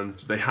round, and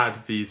they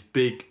had these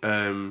big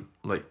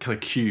like kind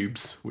of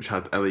cubes which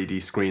had LED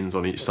screens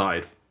on each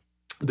side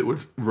that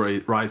would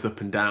rise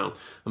up and down,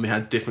 and they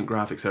had different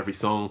graphics every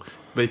song.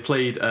 They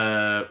played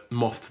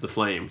 "Moth to the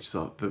Flame," which is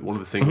one of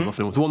the singles off the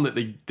film. It was the one that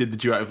they did the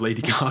duet of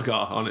Lady Gaga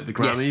on at the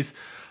Grammys.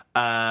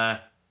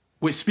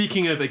 Which,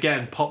 speaking of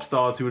again pop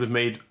stars who would have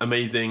made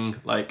amazing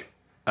like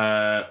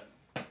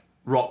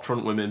rock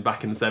front women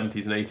back in the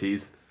 70s and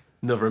 80s,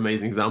 another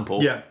amazing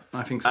example. Yeah,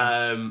 I think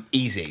so.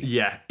 Easy.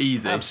 Yeah,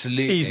 easy.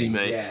 Absolutely, Easy,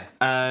 mate.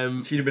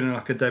 yeah. She'd have been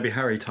like a Debbie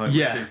Harry type.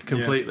 Yeah, wouldn't she?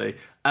 completely.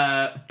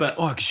 But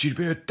Oh, because you'd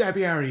be a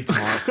Debbie Harry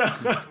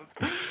type.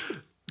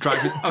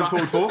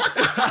 Uncalled for.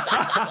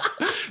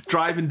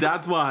 Driving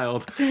Dad's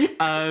Wild.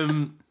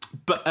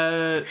 But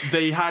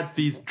they had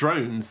these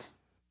drones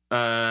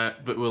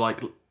that were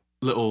like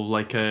little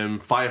like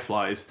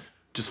fireflies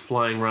just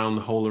flying around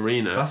the whole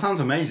arena. That sounds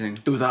amazing.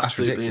 It was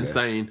absolutely ridiculous.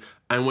 insane.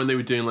 And when they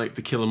were doing like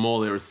the Kill 'Em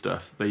All era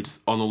stuff, they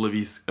just on all of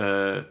these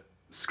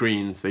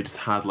screens, they just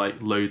had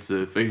like loads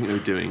of. I think they were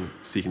doing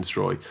Seek and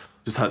Destroy.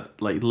 Just had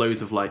like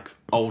loads of like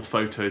old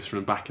photos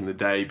from back in the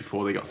day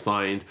before they got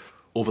signed.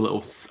 All the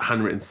little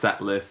handwritten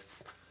set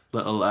lists,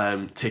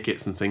 little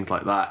tickets and things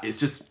like that. It's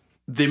just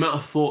the amount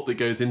of thought that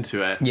goes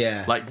into it.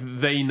 Yeah. Like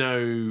they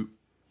know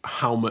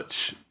how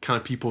much kind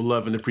of people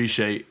love and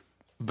appreciate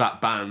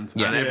that band,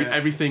 Yeah. and Yeah.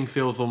 everything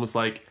feels almost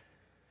like,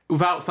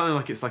 without sounding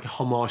like it's like a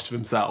homage to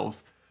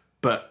themselves,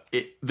 but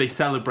they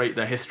celebrate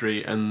their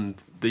history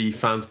and the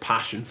fans'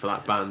 passion for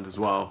that band as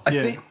well.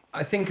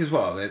 I think as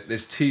well.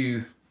 There's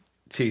two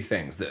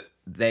things that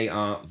they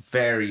are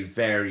very,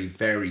 very,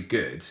 very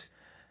good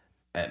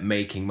at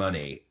making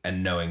money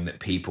and knowing that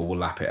people will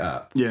lap it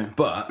up. Yeah.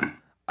 But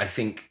I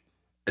think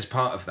as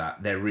part of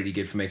that, they're really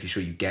good for making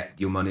sure you get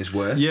your money's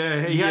worth.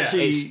 Yeah, he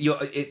actually...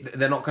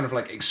 They're not kind of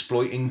like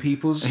exploiting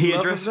people's He love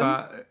of addressed them.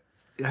 that.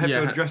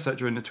 Hetfield addressed that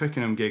during the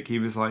Twickenham gig. He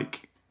was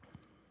like,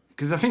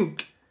 because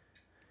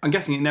I'm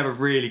guessing it never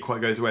really quite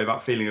goes away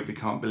about feeling that we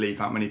can't believe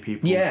how many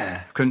people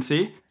couldn't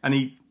see, and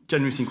he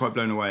genuinely seemed quite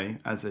blown away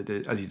as he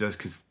does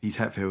because he's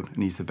Hetfield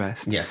and he's the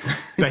best. Yeah.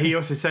 But he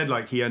also said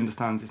like he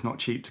understands it's not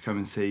cheap to come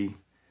and see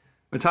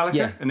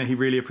Metallica, and that he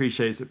really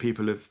appreciates that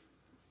people have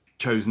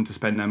chosen to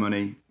spend their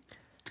money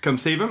to come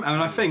see them.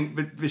 And I think,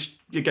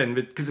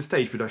 because the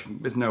stage production,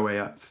 there's no way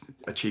that's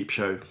a cheap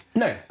show.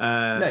 No.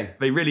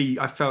 They really,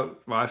 I felt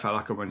like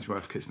I got money's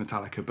worth because it's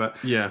Metallica, but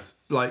Yeah.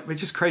 like, they're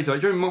just crazy.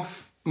 Like during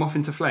Moth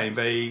into Flame,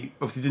 they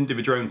obviously didn't do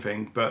the drone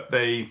thing, but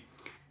they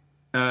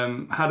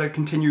had a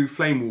continued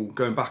flame wall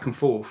going back and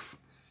forth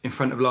in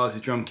front of Lars'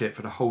 drum kit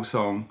for the whole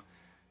song,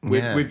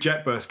 with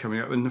jet bursts coming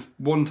up. And the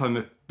one time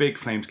the big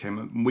flames came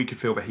up, and we could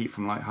feel the heat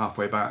from like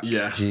halfway back.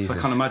 Yeah. So I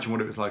can't imagine what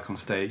it was like on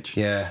stage.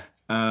 Yeah.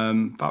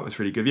 That was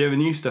really good. Yeah, the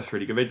new stuff's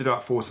really good. They did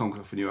about 4 songs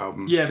off the new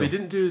album. Yeah, they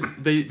didn't do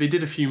they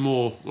did a few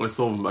more when I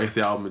saw them, but I guess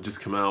the album had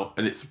just come out,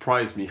 and it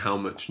surprised me how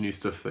much new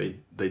stuff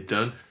they'd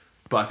done.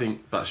 But I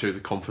think that shows a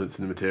confidence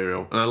in the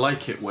material, and I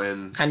like it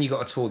when. And you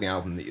got to tour the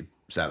album that you're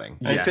selling.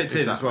 And it fits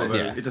in as exactly. well, though.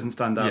 Yeah. It doesn't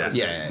stand out. Yeah. It's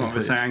Yeah, not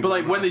the same. But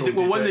like when they did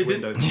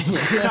windows.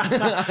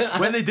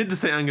 when they did the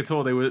St. Anger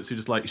tour, they were literally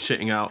just like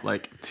shitting out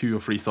like 2 or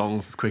 3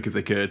 songs as quick as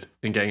they could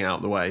and getting it out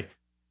of the way.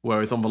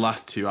 Whereas on the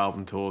last 2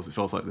 album tours, it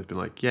feels like they've been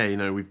like, yeah, you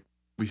know,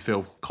 we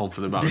feel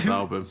confident about this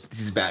album.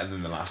 This is better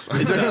than the last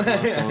one. Is that the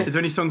last one? Is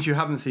there any songs you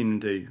haven't seen them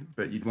do,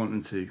 but you'd want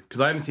them to?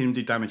 Because I haven't seen them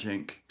do Damage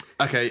Inc.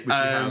 Okay,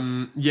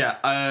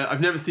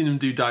 I've never seen them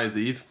do Die As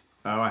Eve,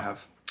 Oh, I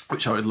have.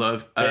 which I would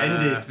love. They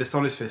ended the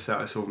Sonis Fist out.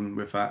 I saw them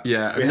with that.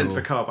 Yeah, we okay. hit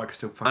for car, but I could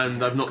still.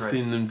 And I've not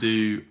seen them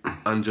do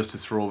And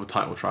Justice for All, the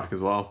title track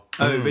as well.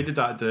 Oh, they did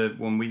that at the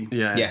one we.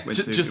 Yeah, Yeah. went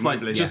to Just in like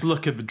Wembley. just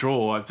look at the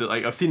draw.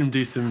 I've seen them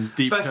do some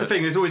deep. But that's the cuts.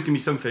 thing. There's always gonna be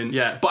something.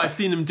 Yeah, but I've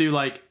seen them do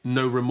like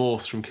No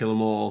Remorse from Kill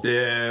 'Em All.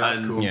 Yeah, that's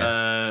and,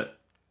 cool.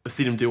 I've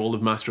seen them do all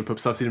of Master of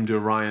Puppets. I've seen them do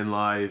Orion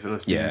live, and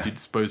I've seen them do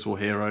Disposable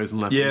Heroes and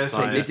Leopard Yeah,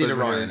 Messiah. They did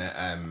Disposable Orion Heroes.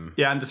 at...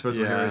 Yeah, and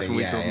Disposable Yeah. Heroes when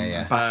we Yeah, saw them.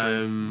 yeah.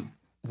 Bathroom.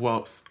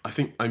 I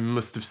think I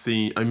must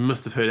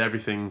have heard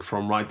everything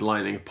from Ride the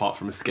Lightning apart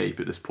from Escape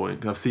at this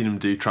point. 'Cause I've seen them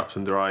do Traps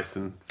Under Ice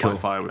and Fight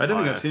Fire with I don't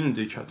Fire. think I've seen them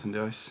do Trapped on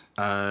the Ice.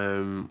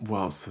 What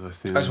else have I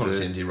seen? I just them want to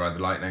do? see him do Ride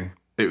the Lightning.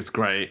 It was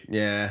great.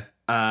 Yeah.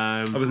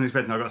 I wasn't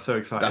expecting. I got so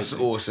excited. That's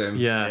awesome.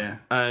 Yeah.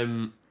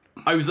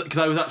 I was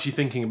actually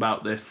thinking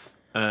about this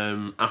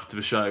after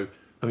the show.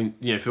 I mean,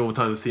 you know, for all the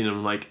time I've seen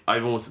them, like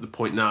I'm almost at the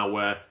point now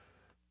where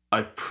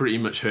I've pretty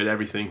much heard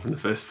everything from the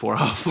first 4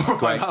 or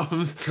 5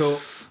 albums. Cool.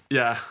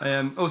 Yeah.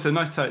 Also,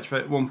 nice touch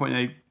for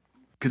 1.8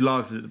 because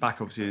Lars is at the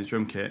back, obviously, in his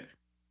drum kit.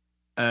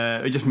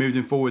 He just moved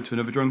him forward to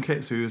another drum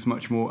kit, so he was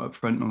much more up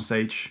front on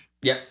stage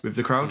Yeah. with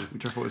the crowd,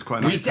 which I thought was quite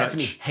a nice He touch.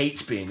 definitely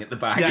hates being at the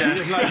back. Yeah, he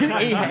was like,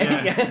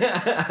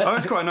 Yeah. oh,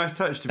 it's quite a nice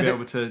touch to be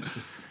able to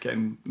just get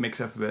him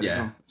mixed up a bit. Yeah. As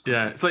well.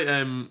 Yeah, it's like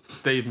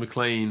Dave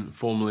McLean,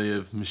 formerly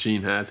of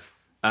Machine Head,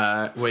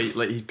 where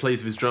he plays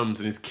with his drums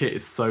and his kit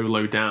is so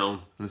low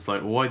down, and it's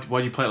like, well, why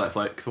do you play like that? It's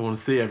like, because I want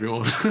to see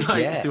everyone,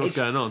 see what's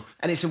going on.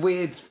 And it's a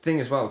weird thing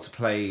as well to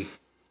play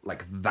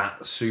like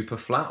that super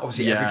flat.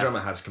 Obviously, every Yeah. drummer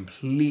has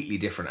completely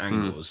different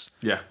angles,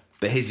 Yeah.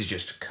 but his is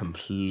just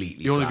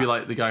completely You want to flat. be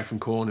like the guy from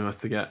Korn who has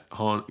to get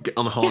on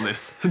a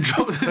harness and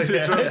drop it into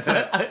his drum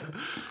set.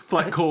 It's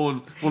like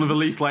Korn, one of the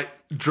least like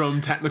drum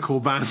technical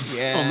bands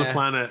on the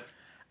planet.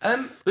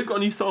 They've got a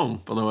new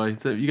song, by the way.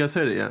 So you guys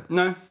heard it yet?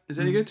 No, is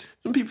it any good?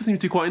 Some people seem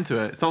to be quite into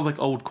it. It sounds like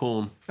old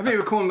Korn. I think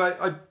we're calling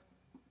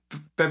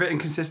they're a bit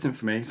inconsistent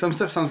for me. Some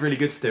stuff sounds really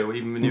good still,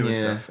 even the newer Yeah.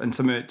 stuff, and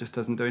some of it just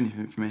doesn't do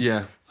anything for me.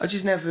 Yeah. I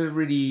just never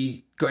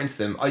really got into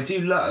them. I do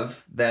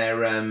love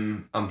their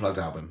Unplugged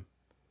album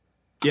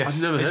Yes,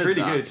 I've never it's heard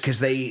really that. good. because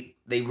they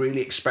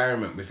really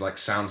experiment with like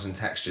sounds and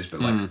textures,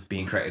 but like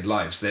being created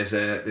live. So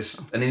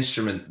there's an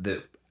instrument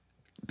that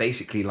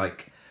basically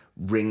like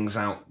rings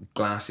out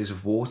glasses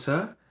of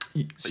water.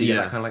 So you get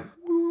that kind of like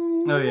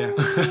Oh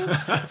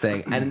yeah,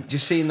 thing, and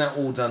just seeing that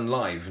all done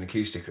live and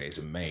acoustically is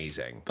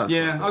amazing. That's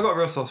yeah. what I got a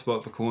real soft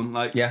spot for Korn.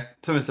 Like, Yeah.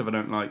 some of the stuff I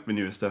don't like, the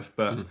newer stuff,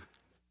 but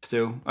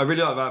still, I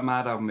really like that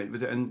Mad album.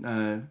 Was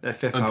it their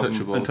fifth album?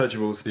 Untouchables.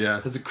 Untouchables.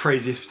 Yeah. Has the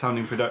craziest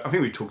sounding production. I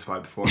think we talked about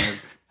it before.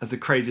 Has the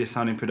craziest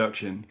sounding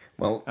production.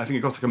 Well, I think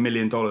it cost like $1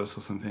 million or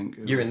something.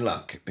 you're in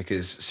luck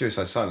because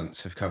Suicide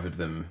Silence have covered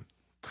them.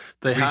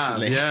 they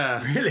recently.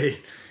 have. Yeah. Really?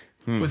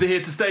 Was it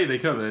Here to Stay they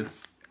covered?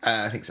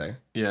 I think so.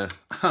 Yeah.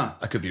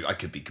 I could be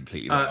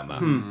completely wrong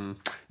on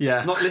that.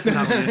 Yeah. Not listening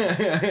to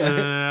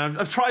that one.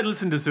 I've tried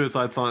listening to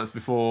Suicide Silence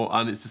before,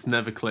 and it's just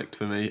never clicked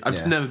for me. I've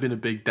just Yeah. never been a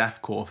big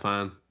deathcore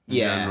fan in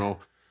Yeah. general.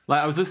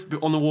 Like I was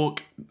on the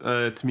walk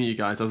to meet you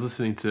guys. I was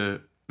listening to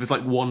there's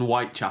like one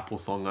Whitechapel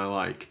song I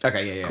like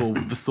Okay, yeah.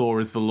 called "The Saw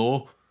Is the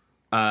Law,"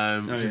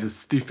 which is a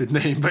stupid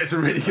name, but it's a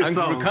really good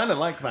song. We kind of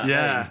like that.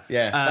 Yeah. name.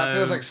 Yeah. That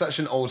feels like such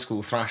an old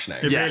school thrash name.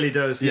 It really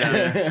does.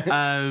 Yeah.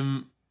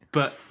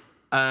 But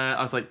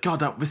I was like, God,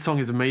 this song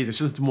is amazing.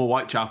 She listens to more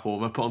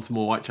Whitechapel. I put on some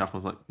more Whitechapel.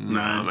 I was like, no,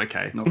 I'm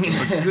okay.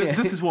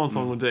 Just this one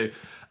song will do.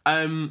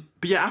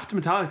 But yeah, after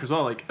Metallica as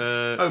well, like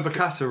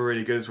Bokassa were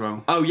really good as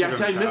well. oh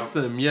yes, I missed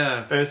them.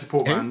 Yeah, They're a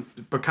support band.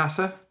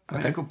 Bokassa.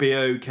 They're called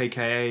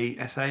Bokkasa,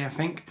 I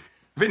think.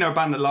 I think they're a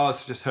band that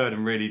Lars just heard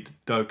and really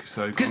dug.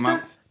 So Because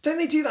don't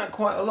they do that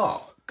quite a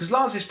lot? Because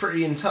Lars is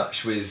pretty in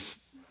touch with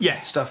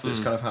stuff that's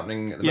kind of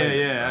happening at the moment.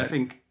 Yeah. right? I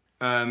think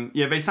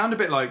they sound a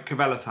bit like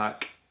Cavell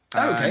Attack.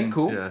 Oh, okay,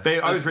 cool. yeah.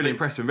 I was really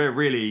impressed with them. They're a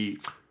really,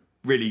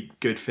 really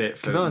good fit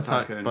for Cavell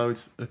Metallica. Attack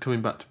both are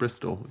coming back to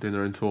Bristol, doing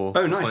their own tour.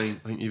 Oh, nice.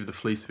 Playing, I think either the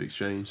Fleece of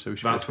Exchange. So we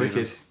should That's go see them.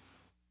 wicked.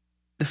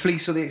 The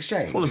Fleece or the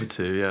Exchange? It's one of the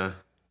two. Yeah.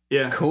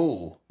 Yeah.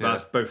 Cool.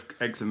 That's both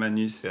excellent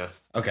venues. Yeah.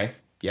 Okay,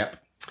 yep.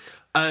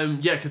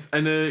 Because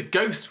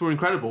Ghost were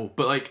incredible,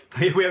 but like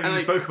We haven't even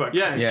like, spoke about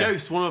yeah, Yeah.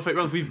 Ghost, one of my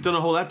favourite bands. We've done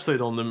a whole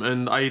episode on them,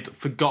 and I'd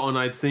forgotten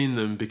I'd seen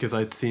them because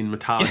I'd seen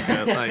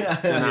Metallica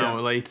like an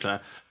hour later.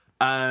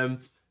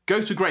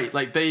 Ghost were great.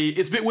 Like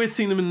it's a bit weird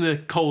seeing them in the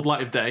cold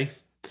light of day.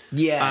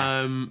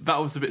 Yeah. That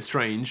was a bit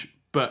strange,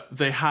 but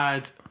they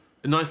had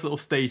a nice little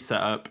stage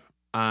setup.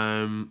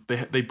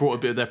 They brought a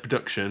bit of their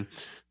production.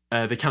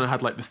 They kind of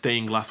had like the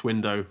stained glass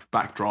window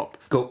backdrop,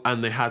 Cool.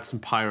 and they had some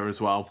pyro as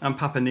well, And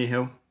Papa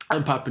Nihil.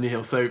 and Papa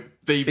Nihil. So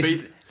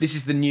this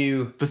is the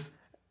new...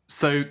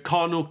 So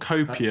Cardinal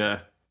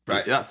Copia,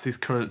 Right. That's his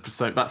current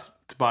persona. That's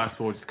Tobias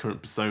Forge's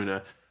current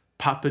persona.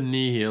 Papa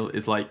Nihil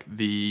is like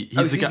he's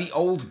is the he guy. the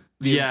old...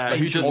 Yeah,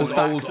 who does the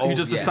sax? Who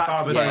does the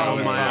saxophone?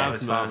 Father's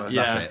Miasma. father.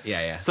 Yeah, That's it,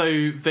 yeah.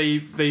 So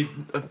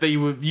they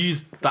were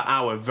used that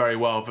hour very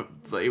well, but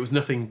like, it was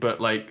nothing but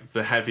like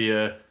the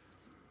heavier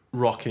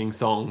rocking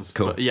songs.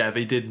 Cool. But yeah,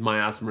 they did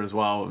Miasma as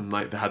well, and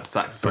like they had the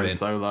saxophone Brilliant.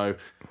 solo.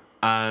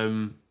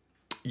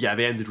 Yeah,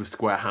 they ended with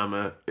Square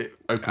Hammer. It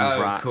opened with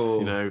Rats. cool.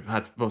 You know,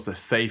 had also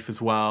Faith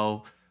as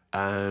well.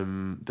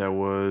 There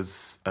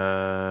was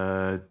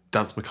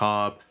Dance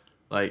Macabre,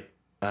 like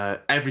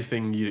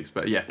everything you'd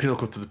expect. Yeah,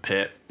 Pinnacle to the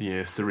Pit.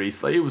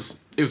 Cerise. Like it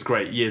was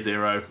great. Year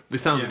Zero. They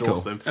sounded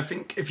awesome. I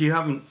think if you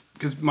haven't,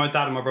 because my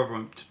dad and my brother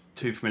weren't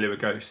too familiar with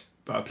Ghost,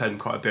 but I played them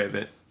quite a bit of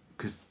it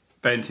because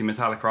they didn't see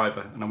Metallica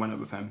either, and I went up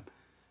with them.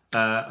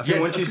 I think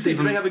once you see did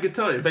them, they have a good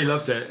time? they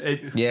loved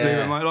it.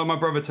 Yeah. My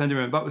brother turned to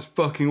me and went, that was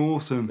fucking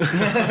awesome.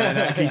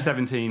 And he's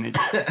 17.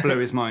 It blew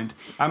his mind.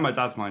 And my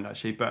dad's mind,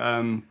 actually. But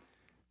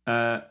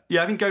I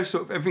think Ghost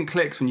sort of everything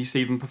clicks when you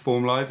see them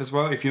perform live as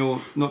well. If you're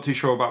not too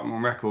sure about them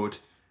on record,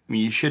 I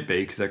mean, you should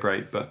be because they're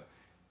great. But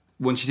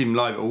once you see them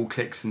live, it all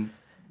clicks and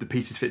the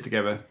pieces fit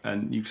together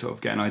and you sort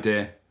of get an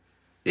idea.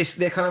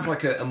 They're kind of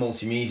like a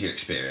multimedia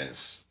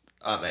experience,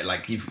 aren't they?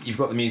 Like you've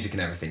got the music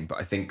and everything, but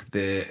I think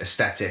the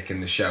aesthetic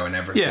and the show and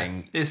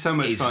everything It's so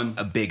much is fun.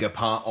 a bigger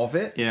part of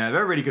it. Yeah,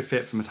 they're a really good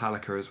fit for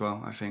Metallica as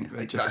well, I think.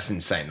 They're just, That's an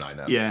insane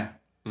lineup. yeah.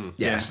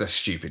 Yes, that's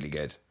stupidly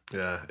good.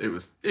 Yeah, it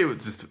was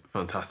just a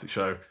fantastic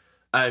show.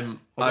 I've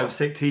got a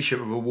sick t-shirt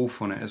with a wolf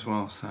on it as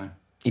well, so...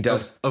 He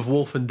does. Of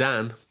Wolf and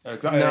Dan.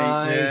 Nice.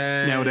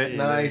 Nailed it.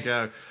 Nice.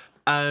 There you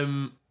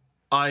go.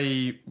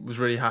 I was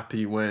really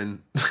happy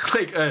when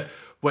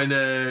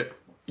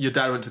your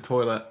dad went to the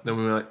toilet, then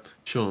we were like,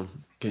 Sean,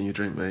 get you a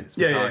drink, mate. It's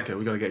Metallica. Yeah.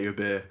 We got to get you a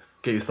beer,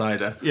 get you a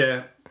cider.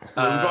 Yeah.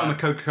 Well, we got him a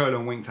Coca-Cola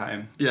and winked at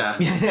him. Yeah.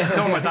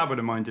 Not my dad would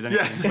have minded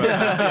anything.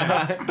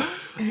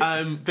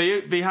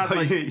 They had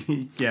like...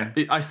 Yeah.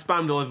 I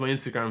spammed all over my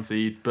Instagram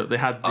feed, but they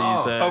had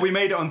these... We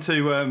made it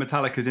onto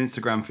Metallica's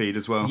Instagram feed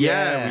as well.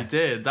 yeah, we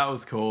did. That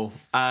was cool.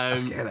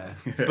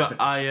 But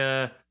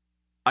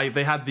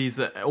they had these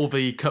all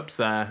the cups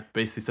there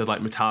basically said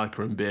like Metallica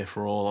and beer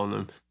for all on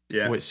them.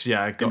 Yeah. Which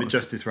got In the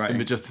Justice writing. in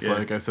the Justice Yeah.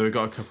 logo. So we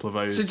got a couple of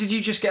those. So did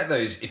you just get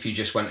those if you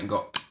just went and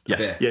got the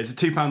Yes. beer? Yeah, it's a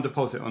 £2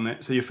 deposit on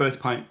it. So your first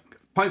pints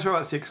were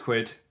about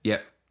 £6,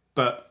 Yep.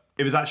 but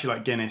it was actually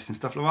like Guinness and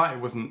stuff like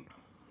that. It's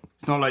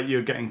not like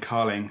you're getting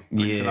Carling. Or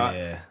anything like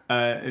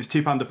that. It was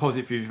 £2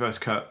 deposit for your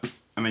first cup.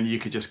 I mean, you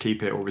could just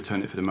keep it or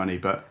return it for the money,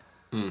 but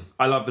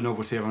I love the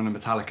novelty of having a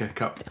Metallica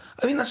cup.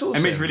 I mean, that's awesome.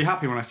 It makes me really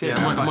happy when I see it.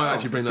 I I'm might like,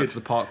 actually bring that that's to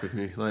the park with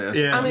me later.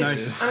 good. Yeah, and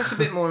nice. it's a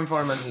bit more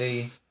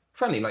environmentally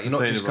friendly. Like you're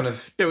not just kind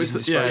of Yeah, it's,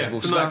 using yeah, disposable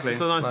it's a nice, stuff. it's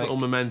a nice Like- little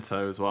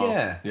memento as well.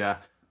 Yeah.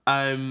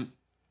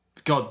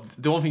 God,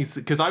 the one thing is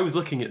because I was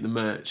looking at the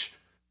merch,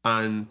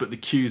 but the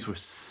queues were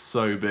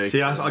so big.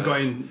 See, I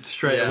got in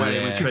straight away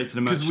and went straight to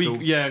the merch stall.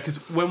 Because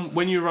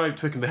when you arrived at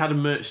Twickenham, they had a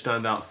merch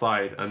stand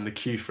outside, and the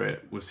queue for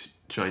it was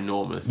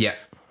ginormous. Yeah.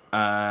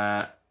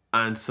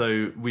 And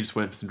so we just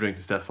went for some drinks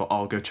instead. Thought,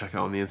 I'll go check it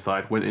out on the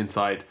inside. Went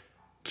inside.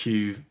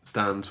 Queue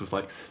stands was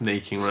like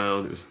snaking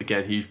around. It was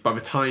again huge. By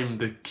the time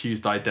the queues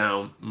died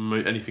down,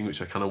 anything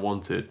which I kind of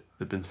wanted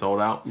had been sold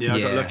out. Yeah, I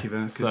got Yeah. lucky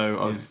there. 'cause- So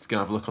I was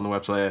gonna have a look on the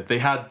website later. They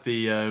had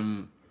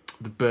the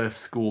birth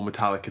school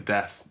Metallica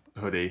death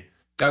hoodie,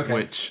 Okay.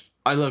 which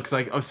I love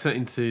because I was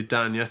saying to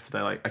Dan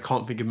yesterday, like I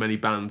can't think of many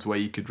bands where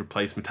you could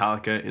replace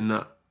Metallica in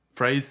that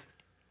phrase.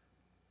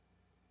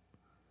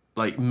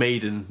 Like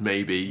Maiden,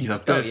 maybe you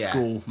have birth yeah.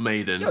 school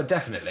Maiden. Oh,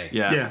 definitely.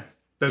 Yeah. Yeah.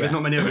 But there's Yeah.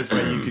 not many others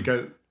where you could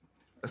go,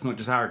 that's not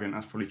just arrogant,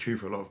 that's probably true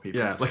for a lot of people.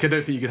 Yeah, like I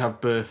don't think you could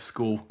have birth,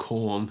 school,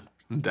 corn,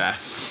 and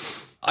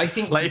death. I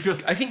think Like, if you're-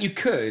 I think you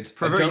could.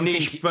 For a I very don't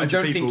niche think, bunch I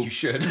of don't think people. you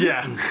should.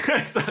 Yeah,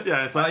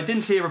 yeah. It's I like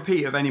didn't see a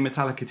repeat of any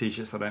Metallica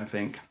t-shirts, I don't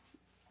think.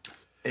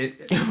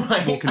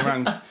 Walking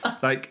around,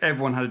 like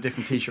everyone had a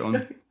different t-shirt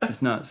on.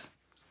 It's nuts.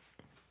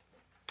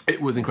 it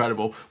was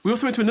incredible. We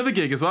also went to another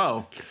gig as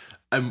well.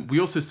 We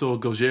also saw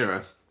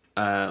Gojira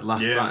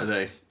last Yeah.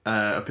 Saturday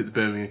up at the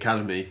Birmingham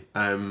Academy.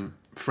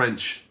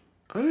 French.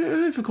 I don't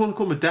know if we call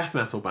them a death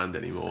metal band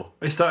anymore.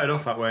 They started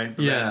off that way.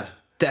 But Yeah.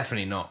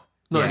 Definitely not.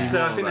 No, Yeah.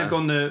 So I think they've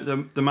gone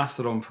the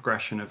Mastodon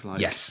progression of like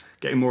Yes.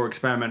 getting more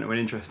experimental and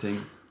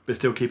interesting, but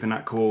still keeping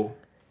that core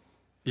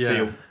Yeah.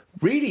 feel.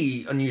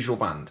 Really unusual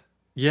band.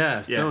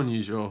 Yeah, so Yeah.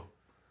 unusual.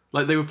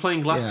 Like they were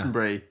playing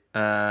Glastonbury,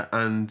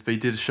 and they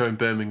did a show in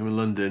Birmingham and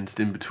London just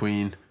in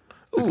between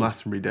the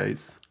Glastonbury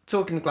dates.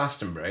 Talking of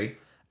Glastonbury,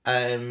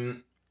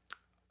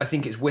 I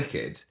think it's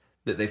wicked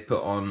that they've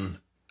put on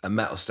a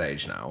metal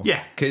stage now.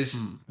 Yeah. Because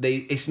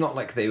it's not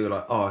like they were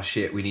like, oh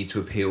shit, we need to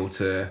appeal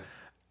to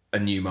a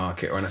new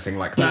market or anything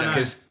like that. No.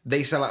 Because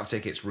they sell out of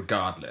tickets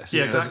regardless.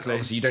 Yeah, It doesn't- exactly.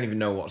 Obviously, you don't even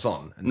know what's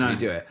on until No. you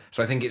do it.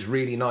 So I think it's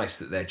really nice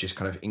that they're just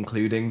kind of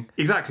including.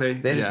 Exactly.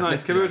 This- It's yeah.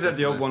 nice because we Yeah, had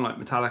the old definitely. one like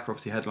Metallica,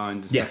 obviously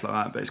headlined and Yeah. stuff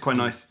like that. But it's quite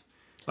nice.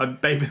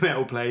 Like Baby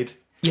Metal played,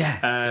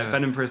 Yeah.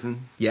 Venom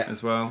Prison, Yeah.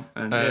 as well,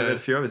 and they had a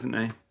few others,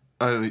 didn't they?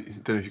 I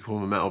don't know if you call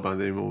them a metal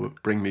band anymore,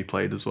 but Bring Me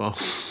played as well.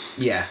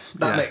 Yeah.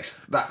 That Yeah.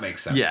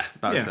 makes sense. Yeah,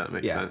 that Yeah.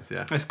 makes Yeah. sense.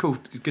 Yeah, It's cool.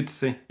 It's good to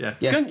see. yeah.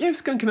 Yeah.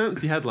 Skunk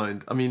Anansie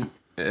headlined. I mean,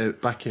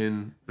 back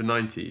in the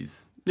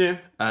 90s, Yeah,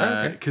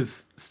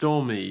 because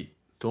Stormzy.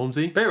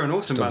 they were an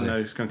awesome band Stormzy.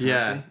 though. Skunk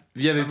Yeah, Anansie.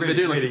 yeah. They're Really,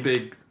 doing like really- a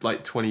big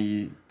like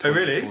 20 Oh,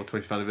 really?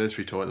 25th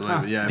anniversary tour at the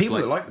moment. Yeah, People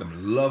like, that like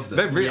them love them.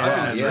 They're really- as I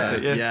well, think they're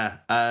terrific,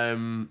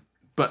 yeah.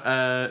 But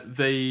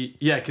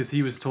because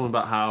he was talking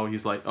about how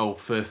he's like,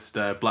 first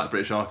black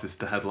British artist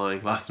to headline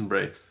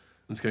Glastonbury,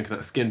 and Skunk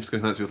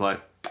Anansie was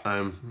like,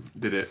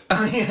 did it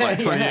like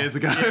 20 years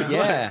ago.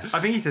 Yeah. I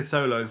think he said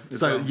solo. as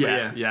So well,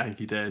 but yeah, I think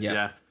he did. Yeah.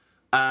 Yeah.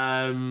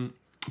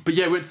 But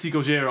yeah, we went to see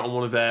Gojira on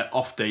one of their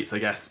off dates, I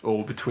guess,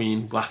 or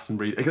between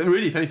Glastonbury.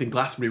 Really, if anything,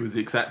 Glastonbury was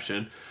the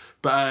exception.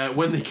 But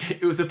when they came,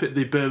 it was up at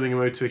the Birmingham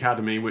O2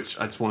 Academy, which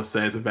I just want to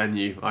say as a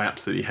venue, I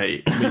absolutely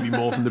hate. Maybe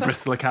more than the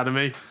Bristol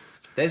Academy.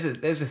 There's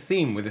a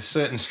theme with a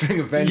certain string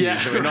of venues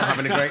Yeah. that we're not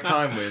having a great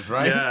time with,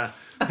 right? Yeah.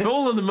 For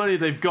all of the money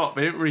they've got,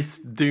 they don't really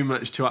do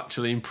much to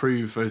actually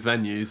improve those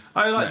venues.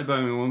 I like the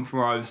Birmingham one from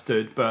where I was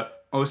stood,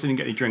 but I also didn't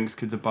get any drinks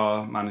because the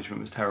bar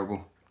management was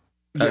terrible.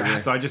 Yeah.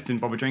 So I just didn't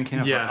bother drinking.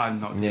 I was Yeah. like,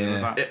 I'm not dealing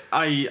with Yeah. that.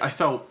 I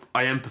felt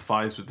I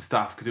empathised with the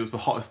staff because it was the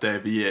hottest day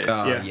of the year.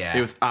 Oh, Yeah. yeah.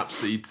 It was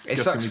absolutely sucks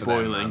disgustingly for them,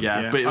 boiling. man.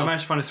 Yeah, Yeah. but it I was,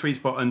 managed to find a sweet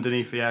spot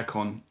underneath the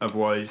aircon.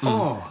 Otherwise,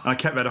 Oh. and I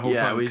kept there the whole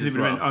Yeah, time we because it did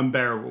would have as been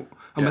unbearable.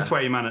 I'm Yeah. a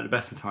sweaty man at the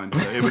best of times,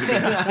 so it would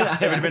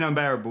have been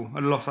unbearable.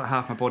 I'd have lost like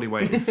half my body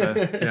weight.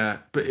 yeah,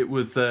 but it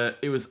was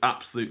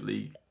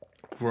absolutely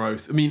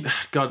gross. I mean,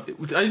 God,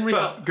 I didn't really.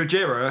 But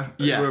Gojira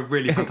Yeah. were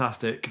really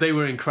fantastic. They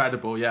were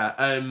incredible, yeah.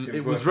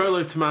 It was worth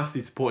Rolo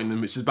Tomasi supporting them,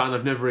 which is a band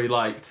I've never really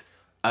liked.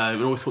 I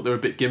always thought they were a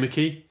bit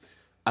gimmicky.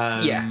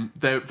 Yeah.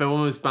 They're one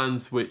of those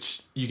bands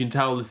which you can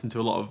tell listen to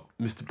a lot of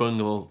Mr.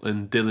 Bungle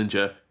and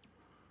Dillinger,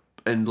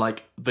 and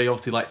like they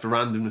obviously liked the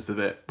randomness of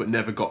it, but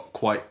never got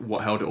quite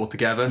what held it all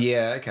together.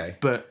 Yeah, okay.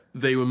 But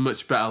they were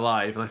much better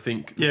live, and I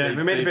think Yeah,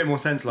 they made a bit more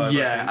sense live.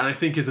 Yeah, and I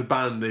think as a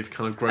band they've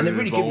kind of grown. And they're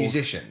really good evolved.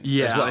 musicians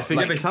Yeah, as well. I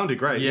think Yeah, they sounded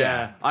great.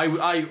 yeah,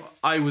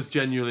 I was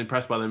genuinely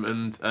impressed by them,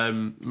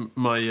 and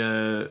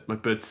my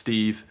bud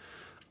Steve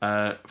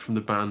from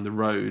the band The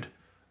Road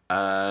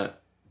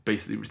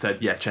basically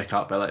said, yeah, check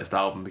out their latest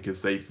album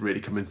because they've really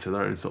come into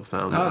their own sort of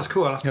sound. Oh, that's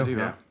cool. I'll have to do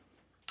Yeah.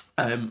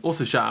 that.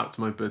 Also, shout out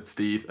to my bud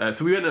Steve.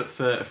 So we went up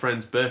for a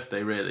friend's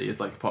birthday, really, as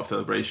like a part of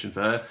celebration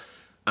for her.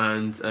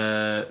 And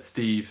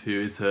Steve, who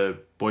is her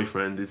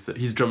boyfriend, he's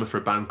a drummer for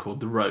a band called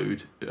The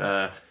Road.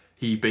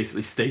 He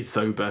basically stayed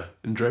sober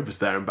and drove us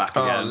there and back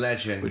Oh, again,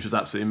 legend. which was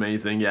absolutely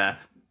amazing. Yeah,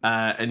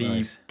 and he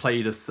Nice.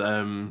 played us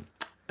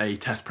a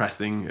test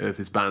pressing of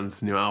his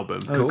band's new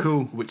album. Oh,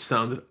 cool. Which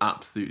sounded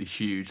absolutely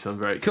huge, so I'm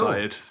very Cool.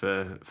 excited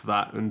for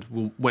that.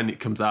 And when it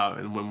comes out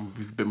and when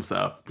we've been set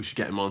up, we should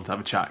get him on to have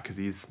a chat because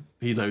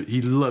he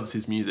loves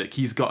his music.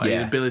 He's got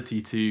Yeah. an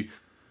ability to,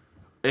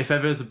 if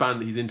ever there's a band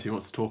that he's into, he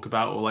wants to talk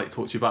about or like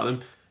talk to you about them,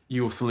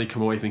 you will suddenly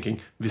come away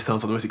thinking this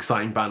sounds like the most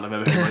exciting band I've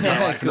ever heard in my entire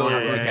life. Cool. And I'll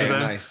have to listen to Okay,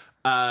 them.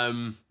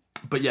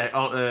 nice. But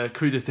yeah,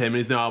 kudos to him, and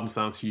his new album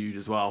sounds huge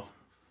as well.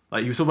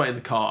 Like he was talking about it in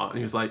the car, and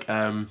he was like,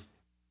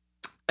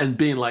 and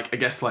being like, I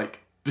guess like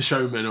the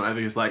showman or whatever.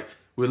 He was like,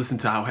 we listened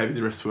to how heavy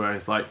the riffs were, and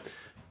it's like,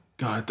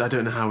 God, I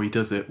don't know how he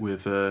does it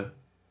with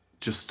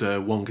just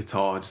one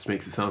guitar. It just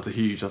makes it sound so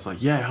huge. I was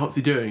like, yeah, what's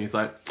he doing? He's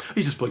like,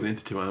 he's just plugging it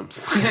into 2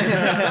 amps.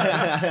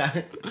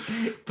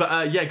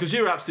 But yeah,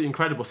 Gojira are absolutely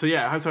incredible. So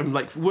yeah,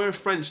 we're a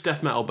French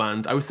death metal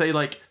band. I would say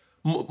like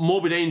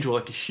Morbid Angel,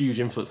 like a huge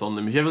influence on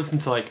them. If you ever listen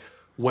to like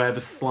Where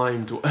the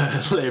Slime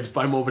Lives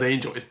by Morbid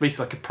Angel, it's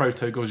basically like a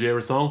proto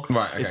Gojira song.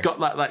 Right, okay. It's got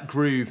that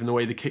groove and the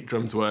way the kick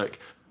drums work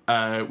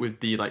with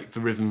the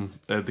rhythm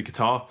of the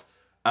guitar.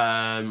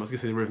 I was going to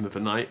say the Rhythm of the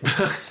Night.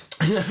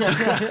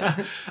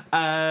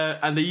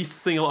 And they used to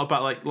sing a lot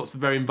about like lots of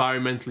very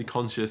environmentally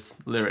conscious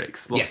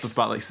lyrics. Lots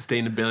about like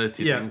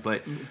sustainability things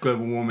like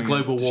global warming.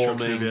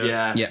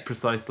 Yeah,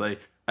 precisely.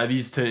 They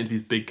used to turn it into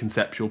these big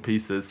conceptual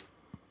pieces.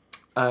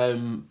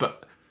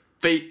 But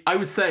I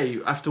would say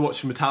after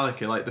watching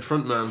Metallica, like the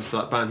frontman for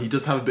that band, he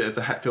does have a bit of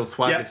the Hetfield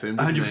swagger to him.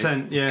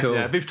 100%. Yeah, cool.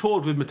 Yeah, they've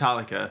toured with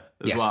Metallica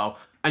as well,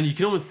 and you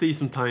can almost see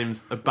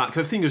sometimes because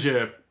I've seen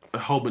Gojira a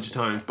whole bunch of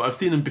times, but I've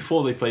seen them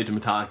before they played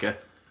with Metallica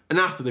and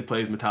after they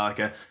played with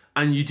Metallica,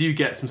 and you do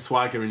get some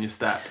swagger in your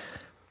step.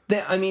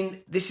 I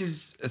mean, this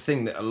is a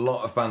thing that a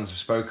lot of bands have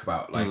spoke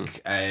about.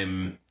 Like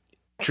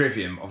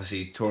Trivium,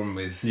 obviously touring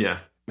with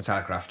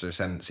Metallica after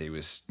Ascendancy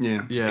was a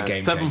game changer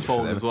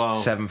Sevenfold for them. as well.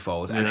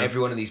 Sevenfold, and every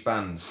one of these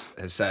bands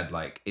has said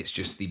like it's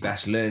just the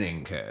best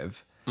learning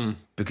curve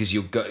because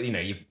you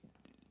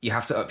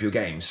have to up your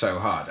game so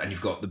hard, and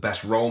you've got the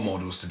best role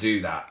models to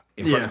do that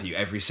in front of you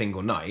every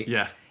single night.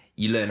 Yeah.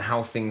 You learn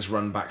how things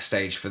run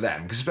backstage for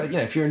them because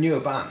if you're a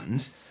newer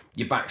band,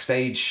 your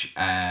backstage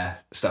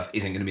stuff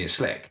isn't going to be as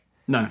slick.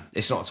 No,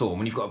 it's not at all.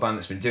 When you've got a band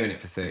that's been doing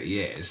it for 30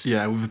 years,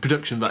 with the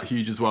production that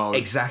huge as well.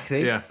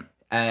 Exactly. Yeah.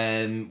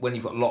 When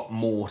you've got a lot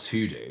more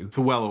to do, It's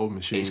a well-oiled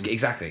machine.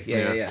 Exactly.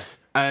 Yeah.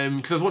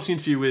 Because I was watching an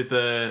interview with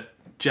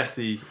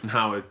Jesse and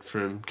Howard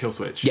from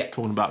Killswitch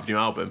talking about the new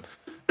album,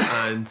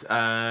 and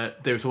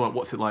they were talking about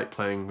what's it like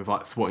playing with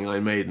like supporting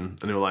Iron Maiden,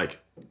 and they were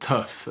like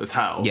tough as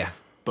hell. Yeah.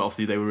 But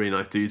obviously they were really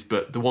nice dudes.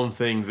 But the one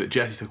thing that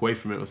Jesse took away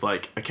from it was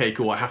like, okay,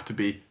 cool, I have to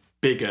be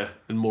bigger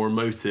and more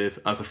emotive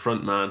as a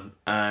frontman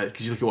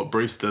because you look at what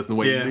Bruce does and the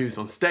way he moves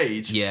on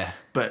stage. Yeah.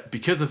 But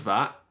because of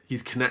that,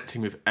 he's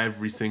connecting with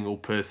every single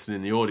person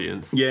in the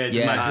audience.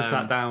 Measure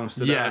sat down,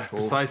 stood up,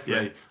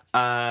 precisely.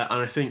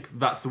 And I think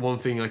that's the one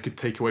thing I could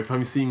take away from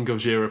having seen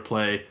Gojira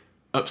play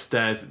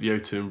upstairs at the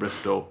O2 in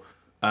Bristol.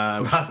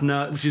 That's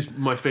nuts. Which is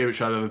my favourite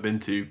show I've ever been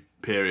to,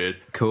 period.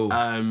 Cool.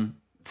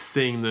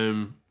 Seeing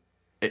them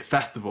at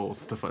festivals,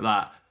 stuff like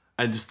that,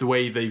 and just the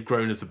way they've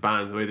grown as a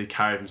band, the way they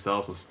carry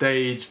themselves on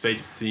stage, they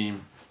just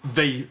seem...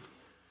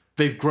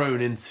 They've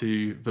grown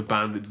into the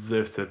band that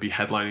deserves to be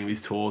headlining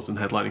these tours and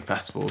headlining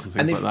festivals and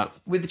things like that.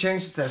 With the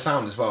changes to their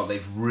sound as well,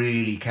 they've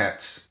really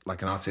kept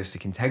like an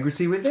artistic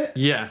integrity with it.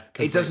 Yeah,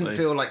 completely. It doesn't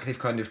feel like they've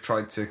kind of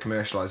tried to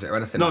commercialise it or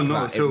anything like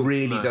not that. at all. It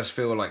really does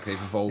feel like they've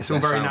evolved. It's all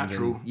their very sound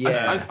natural.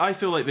 I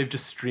feel like they've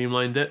just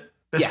streamlined it.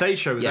 Their stage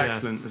show was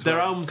excellent as well.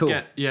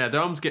 Their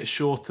albums get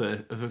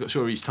shorter. They've got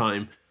shorter each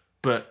time,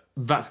 but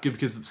that's good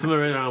because some of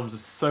their albums are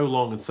so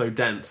long and so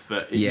dense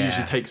that it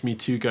usually takes me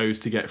 2 goes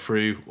to get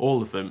through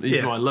all of them.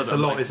 Even though I love it, a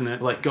lot, isn't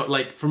it?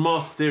 Like from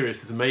Mars to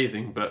Sirius is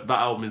amazing, but that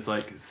album is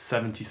like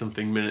 70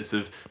 something minutes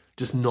of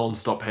just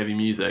non-stop heavy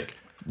music.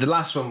 The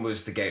last one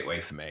was the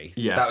gateway for me.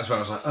 Yeah, that was when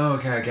I was like, oh,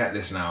 okay, I get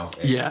this now.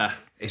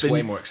 It's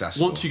way more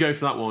accessible. Once you go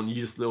for that one, you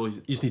just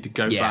need to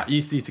go back. You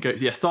just need to go.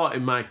 Start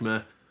in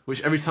Magma,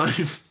 which every time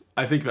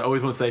I think of it, I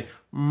always want to say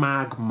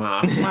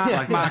magma,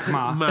 like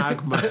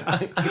magma.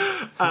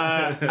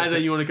 And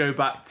then you want to go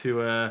back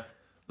to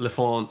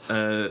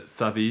L'Enfant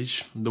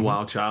Savage, the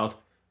Wild Child,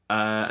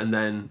 and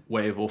then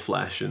Way of All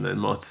Flesh, and then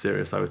Master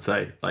Sirius. I would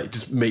say, like,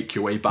 just make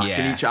your way back.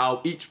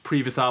 And each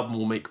previous album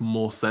will make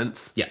more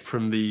sense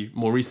from the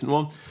more recent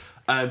one.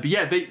 But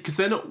yeah, because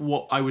they're not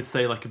what I would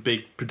say like a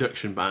big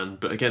production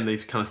band, but again,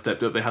 they've kind of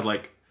stepped up. They had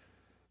like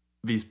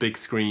these big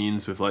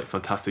screens with like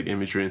fantastic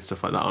imagery and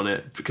stuff like that on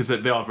it, because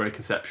they are a very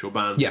conceptual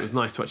band. It was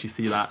nice to actually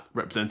see that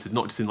represented,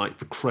 not just in like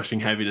the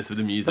crushing heaviness of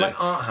the music,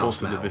 like art house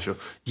also now. the visual.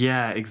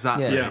 Yeah,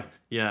 exactly.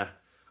 Yeah.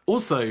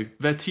 Also,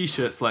 their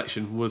t-shirt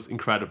selection was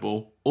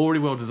incredible, already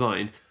well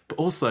designed, but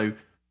also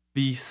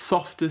the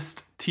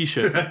softest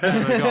t-shirts I've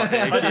ever got.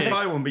 I didn't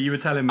buy one, but you were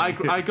telling me.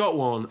 I got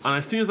one, and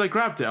as soon as I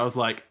grabbed it, I was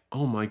like,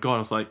 oh my God. I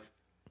was like,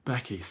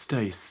 Becky,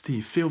 Stace,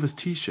 Steve, feel this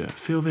t-shirt,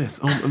 feel this.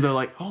 And they're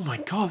like, oh my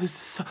God, this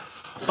is so...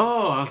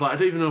 Oh, I was like, I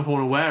don't even know if I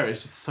want to wear it.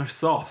 It's just so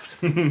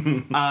soft.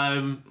 And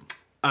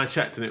I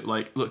checked, and it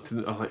like looked. I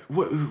was like,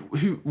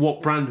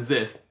 what brand is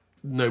this?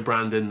 No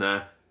brand in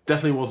there.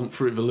 Definitely wasn't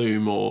Fruit of the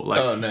Loom or like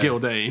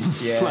Gildane.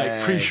 Yeah,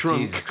 like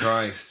pre-shrunk. Jesus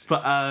Christ.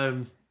 But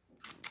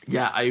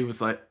I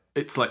was like,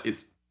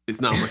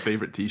 it's now my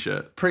favourite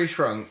t-shirt.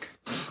 Pre-shrunk,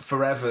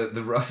 forever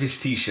the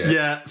roughest t-shirt.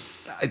 Yeah.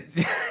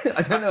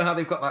 I don't know how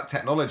they've got that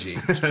technology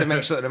to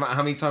make sure that no matter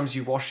how many times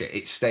you wash it,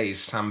 it stays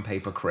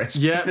sandpaper crisp.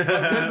 Yeah,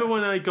 I remember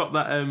when I got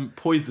that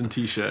Poison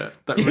t-shirt,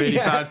 that really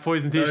bad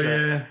Poison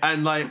t-shirt,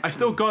 and like I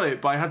still got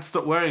it, but I had to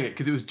stop wearing it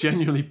because it was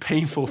genuinely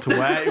painful to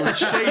wear. It would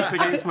shape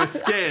against my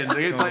skin,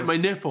 against like my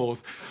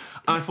nipples.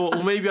 And I thought,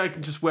 well, maybe I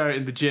can just wear it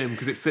in the gym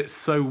because it fits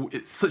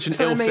it's such an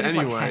ill fit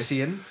anyway. Like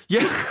Hessian?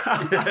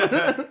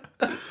 Yeah.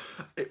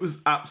 It was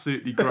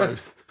absolutely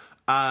gross.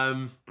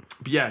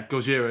 But yeah,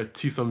 Gojira,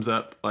 2 thumbs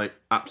up, like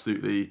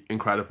absolutely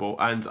incredible.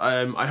 And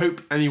I hope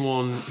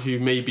anyone who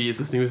maybe is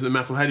listening who's a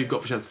metalhead who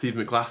got the chance to see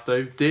them at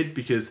Glasgow did,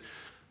 because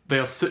they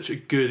are such a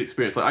good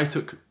experience. Like I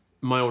took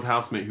my old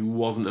housemate who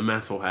wasn't a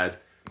metalhead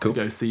to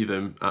go see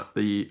them at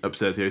the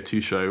Upstairs the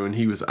O2 show, and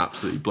he was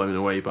absolutely blown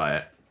away by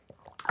it.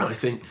 And I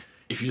think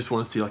if you just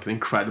want to see like an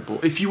incredible,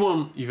 if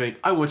you think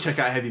I want to check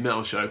out a heavy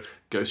metal show,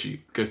 go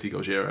see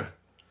Gojira.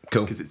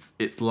 Cool. Because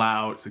it's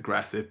loud, it's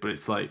aggressive, but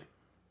it's like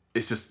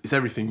it's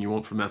everything you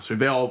want from metal show.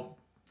 They are,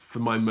 for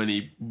my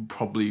money,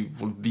 probably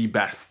one of the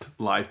best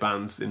live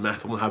bands in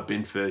metal and have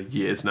been for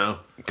years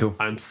now. Cool.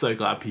 I'm so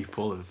glad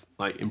people have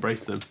like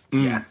embraced them.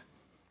 Yeah.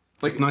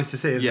 It's nice to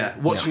see, isn't it?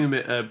 Watching them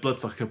at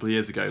Bloodstock a couple of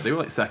years ago, they were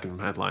like second from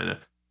headliner.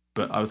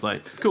 But I was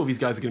like, cool, these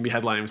guys are going to be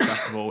headlining this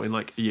festival in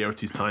like a year or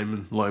two's time,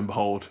 and lo and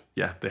behold,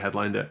 yeah, they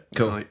headlined it.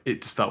 Cool. And, like,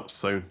 it just felt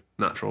so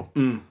natural.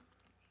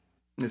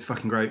 It's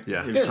fucking great.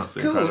 Yeah, Good.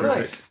 absolutely Cool. incredible.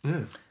 Nice.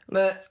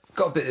 Yeah. I've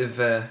got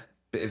a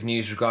bit of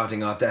news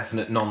regarding our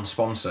definite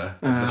non-sponsor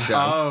of the show.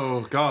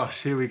 Oh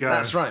gosh, here we go.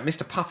 That's right,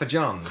 Mr. Papa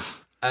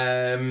John's.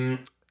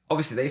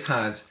 Obviously, they've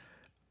had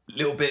a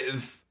little bit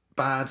of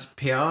bad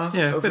PR.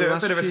 Yeah, over a the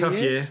last bit of a few tough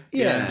years.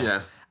 year. Yeah.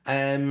 Yeah.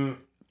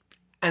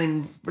 And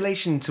in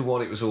relation to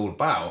what it was all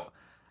about,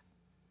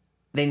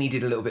 they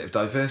needed a little bit of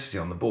diversity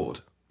on the board.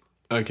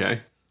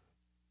 Okay.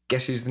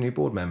 Guess who's the new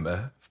board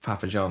member for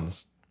Papa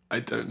John's? I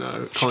don't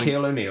know.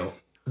 Shaquille O'Neal.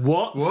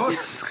 What?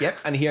 What? Yep,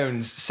 and he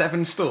owns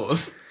 7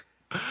 stores.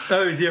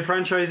 Oh, is he a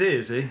franchisee,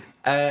 is he?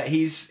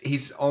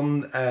 He's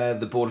on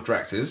the board of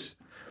directors.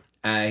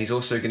 He's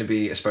also going to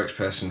be a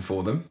spokesperson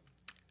for them.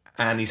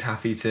 And he's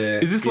happy to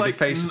Is this be like the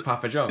face of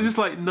Papa John's. Is this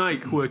like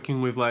Nike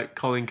working with like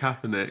Colin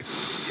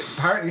Kaepernick?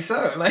 Apparently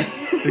so. Like,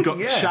 They got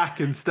yeah. Shaq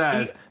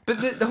instead.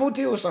 But the whole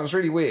deal sounds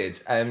really weird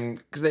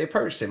because they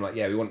approached him like,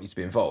 yeah, we want you to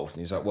be involved.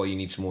 And he's like, well, you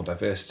need some more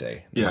diversity.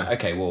 I'm Yeah. like,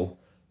 okay, well,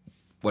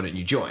 why don't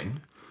you join?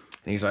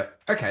 And he's like,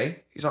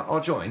 okay. He's like, I'll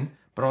join,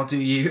 but I'll do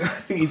you. I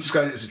think he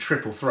described it as a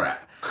triple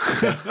threat. He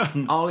said,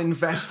 I'll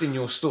invest in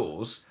your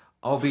stores,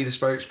 I'll be the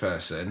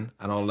spokesperson,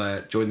 and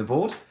I'll join the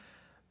board.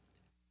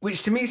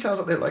 Which to me sounds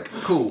like they're like,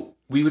 cool,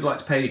 we would like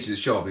to pay you to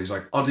this job. He's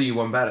like, I'll do you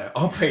one better.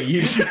 I'll pay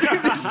you to do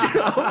this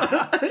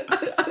job.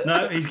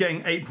 No, he's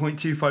getting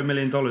 $8.25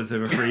 million over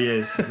 3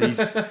 years. He's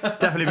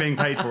definitely being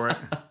paid for it.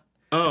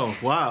 Oh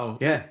wow.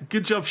 Yeah.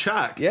 Good job,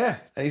 Shaq. Yeah,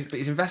 and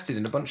he's invested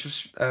in a bunch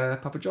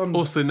of Papa John's.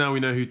 Also, now we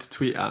know who to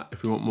tweet at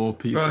if we want more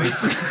pizza.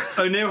 Right.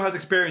 O'Neill has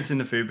experience in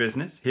the food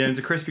business. He owns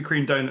a Krispy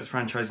Kreme Donuts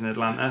franchise in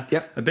Atlanta,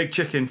 Yep. a big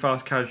chicken,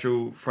 fast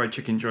casual fried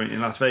chicken joint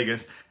in Las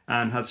Vegas,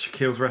 and has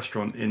Shaquille's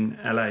restaurant in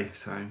LA.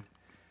 So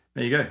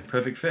there you go,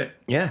 perfect fit.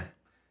 Yeah,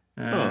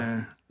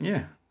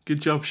 Yeah.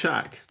 Good job,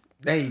 Shaq.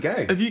 there you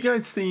go. Have you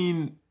guys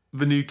seen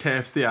the new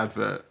KFC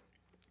advert?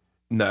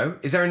 No,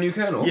 is there a new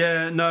Colonel?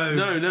 Yeah, no.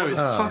 No, What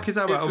it's- the fuck is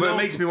that about? it's Oh, an but it old-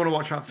 makes me want to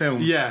watch that film.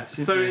 Yeah.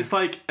 So Yeah. it's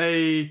like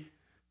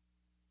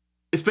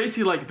it's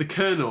basically like the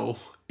Colonel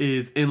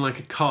is in like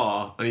a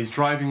car and he's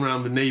driving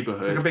around the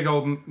neighborhood. Like a big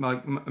old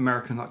like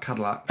American like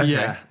Cadillac.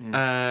 Yeah,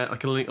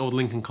 like an old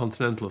Lincoln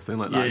Continental or something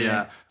like that. Yeah, Yeah,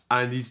 yeah.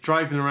 and he's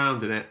driving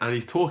around in it, and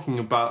he's talking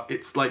about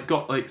it's like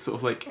got like sort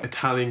of like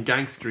Italian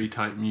gangstery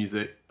type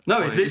music. No,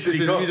 Like, it's literally,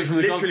 the music from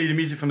the God- the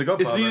music from the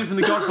Godfather. It's music from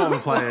the Godfather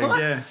playing.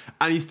 Yeah.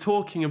 And he's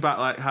talking about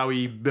like how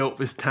he built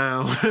this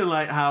town, and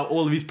like how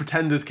all of these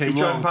pretenders came He's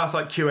driving along. past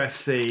like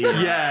QFC.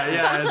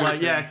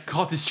 Yeah,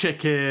 cottage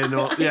chicken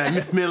or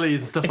Miss Millie's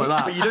and stuff like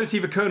that. But you don't see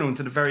the Colonel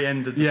until the very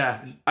end of the...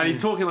 Yeah, and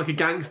he's talking like a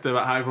gangster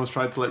about how everyone's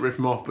tried to like rip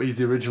him off, but he's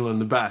the original and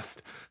the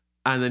best.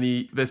 And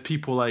then there's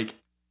people like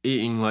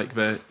eating like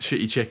the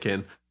shitty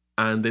chicken,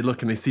 and they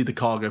look and they see the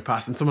car go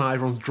past, and somehow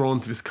everyone's drawn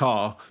to this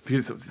car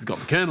because it's got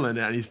the Colonel in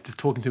it, and he's just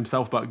talking to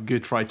himself about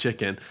good fried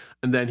chicken.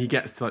 And then he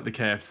gets to like the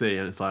KFC,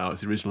 and it's like, oh,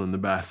 it's the original and the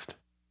best.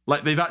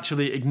 Like they've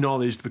actually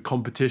acknowledged the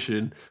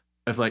competition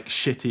of like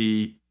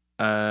shitty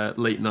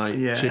late night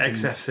Yeah, chicken.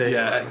 XFC.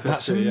 Yeah,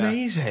 That's XFC, yeah.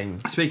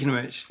 amazing. Speaking of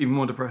which, even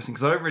more depressing,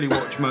 because I don't really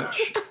watch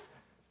much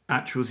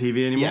actual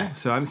TV anymore, Yeah.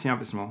 so I haven't seen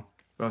adverts anymore.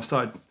 But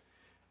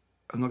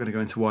I'm not going to go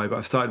into why, but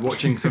I've started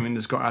watching something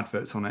that's got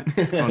adverts on it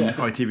on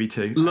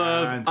ITV2.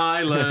 Love And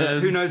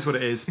Island. who knows what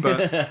it is, but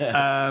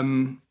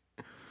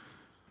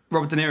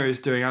Robert De Niro is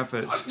doing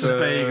adverts for,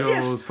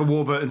 Bagels. for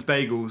Warburton's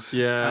Bagels.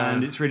 Yeah.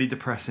 And it's really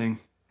depressing.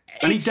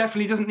 And he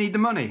definitely doesn't need the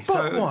money.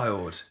 Buck So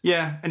wild.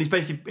 yeah, and he's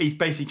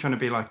basically trying to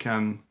be like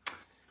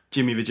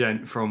Jimmy the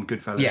Gent from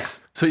Goodfellas. Yeah.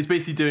 So he's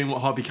basically doing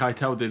what Harvey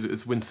Keitel did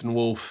as Winston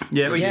Wolfe.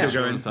 Yeah, but he's Yeah.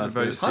 still going Insurance with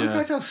those. adverts, Harvey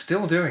yeah. Keitel's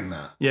still doing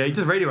that. Yeah, he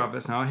does radio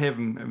adverts now. I hear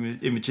him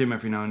in the gym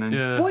every now and then.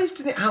 Yeah. What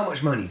is how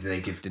much money do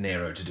they give De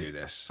Niro to do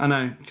this? I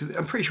know, because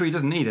I'm pretty sure he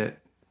doesn't need it.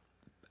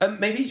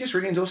 Maybe he just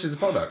really endorses the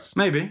product.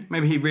 Maybe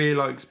he really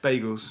likes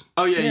bagels.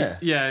 Oh yeah,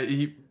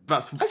 Yeah.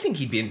 that's I think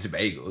he'd be into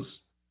bagels.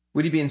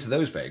 Would he be into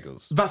those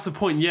bagels? that's the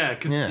point. Yeah,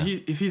 because Yeah.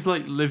 if he's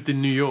like lived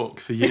in New York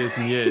for years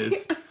and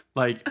years,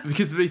 like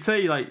because they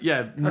say like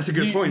That's a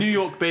good point. New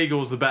York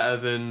bagels are better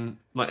than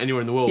like anywhere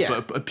in the world, Yeah.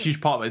 but a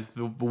huge part of it is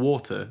the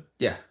water.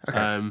 Yeah.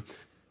 Okay.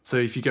 So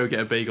if you go get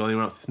a bagel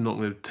anywhere else, it's not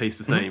going to taste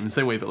the same. In the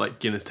same way that like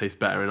Guinness tastes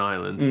better in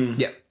Ireland.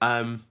 yeah.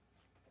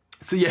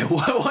 So yeah,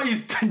 why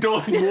he's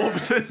endorsing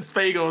Warburton's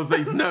bagels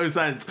makes no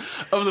sense.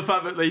 Other than the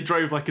fact that they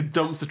drove like a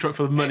dumpster truck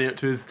full of money up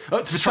to the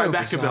So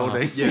Tribeca bizarre.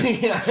 building.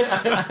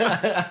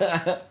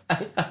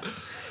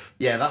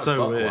 Yeah, that was So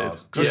buck weird.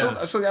 wild. 'Cause Yeah.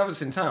 I saw the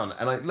adverts in town,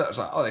 and I was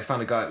like, oh, they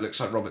found a guy that looks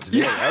like Robert De Niro.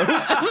 Yeah,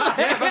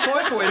 that's what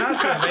I thought. In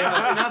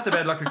Asda, they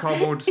had like a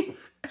cardboard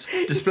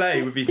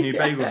display with these new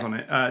bagels on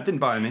it. Didn't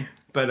buy any,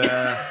 but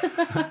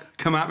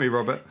come at me,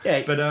 Robert.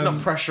 Yeah, but not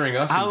pressuring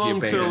us How into your long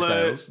bagel till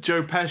sales.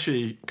 Joe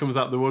Pesci comes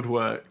out the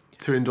woodwork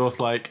to endorse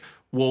like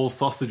Wall's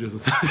sausages or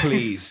something?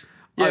 Please.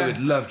 I Yeah. would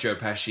love Joe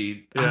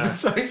Pesci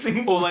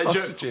advertising Or like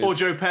sausages.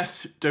 Joe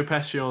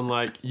Pesci on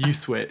like You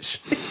Switch.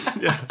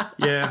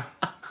 Yeah.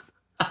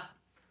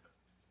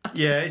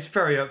 Yeah, it's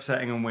very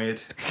upsetting and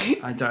weird.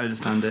 I don't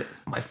understand it.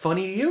 Am I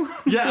funny to you?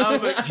 Yeah,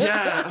 but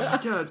yeah. Oh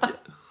my God.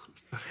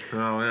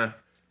 Oh yeah.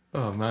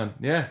 Oh man,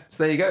 yeah.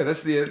 So there you go.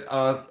 That's the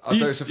our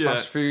dose of yeah.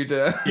 fast food.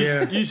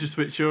 Yeah. You should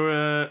switch your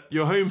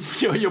home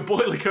your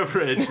boiler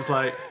coverage. It's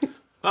like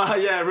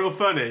yeah, real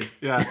funny.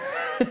 Yeah.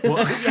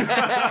 What?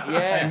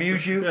 yeah.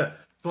 Amuse you? Yeah.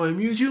 Do I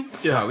amuse you?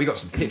 Yeah. Oh, we got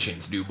some pitching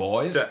to do,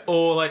 boys.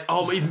 Or like,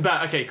 even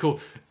better. Okay,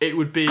 cool. It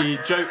would be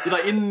Joe,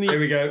 like in Here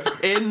we the go.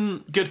 in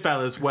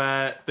Goodfellas,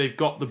 where they've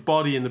got the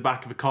body in the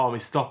back of a car. and We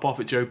stop off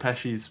at Joe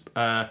Pesci's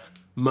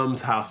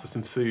mum's house for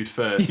some food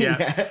first.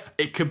 Yeah.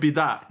 It could be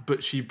that,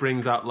 but she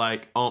brings out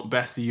like Aunt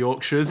Bessie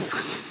Yorkshires.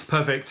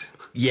 Perfect.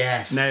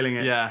 Yes. Nailing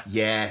it. Yeah.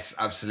 Yes,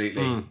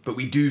 absolutely. But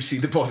we do see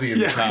the body in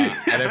the car,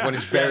 and everyone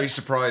is very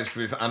surprised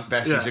with Aunt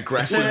Bessie's Yeah.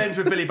 aggressive. It ends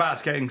with Billy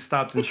Bats getting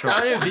stabbed and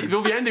shot. I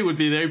know, the ending would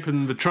be they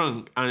open the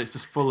trunk and it's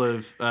just full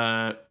of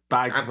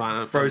bags of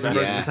Aunt Frozen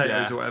Bessie. roast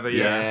potatoes or whatever.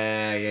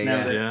 Yeah, yeah,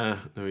 Nailed yeah. it. Yeah,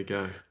 there we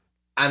go.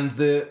 And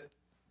the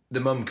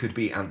mum could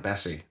be Aunt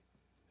Bessie.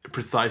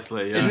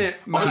 Precisely. Yeah. Isn't it?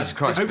 Jesus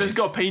Christ. I hope she's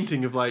got a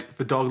painting of like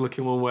the dog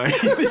looking one way.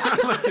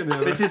 looking the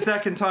other. It's the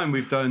second time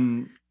we've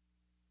done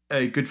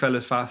a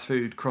Goodfellas fast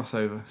food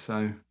crossover,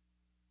 so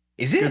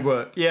Is it? good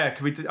work. Yeah,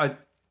 we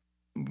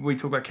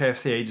talked about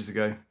KFC ages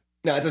ago.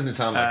 No, it doesn't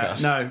sound like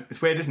us. No, it's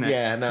weird, isn't it?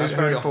 Yeah, no, Feels it's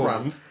very forward.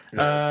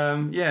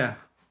 off-brand. Yeah.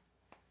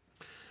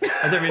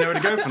 I don't really know where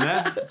to go from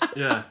there.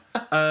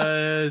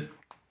 Yeah.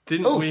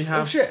 Didn't Oh, we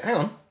have? oh shit, hang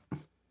on.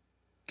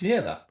 Can you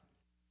hear that?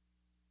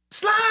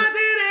 Slide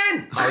it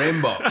in! Our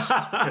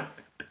inbox.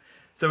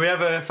 So we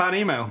have a fan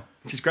email,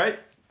 which is great.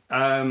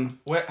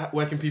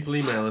 Where can people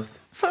email us?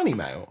 Funny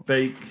mail.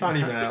 Fan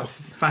email.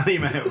 Fan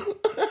email.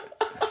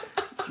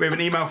 We have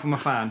an email from a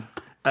fan.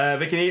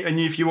 They can and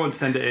if you want to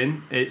send it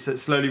in, it's at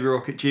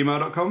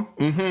slowlyrock@gmail.com.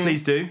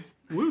 Please do.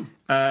 Woo.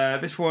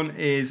 This one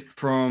is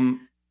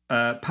from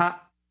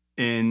Pat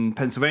in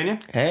Pennsylvania,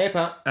 Hey,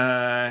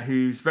 Pat.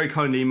 who's very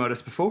kindly emailed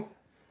us before.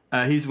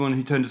 He's the one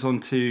who turned us on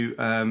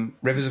to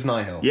Rivers of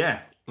Nihil. yeah.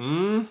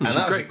 And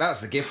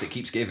that's the gift that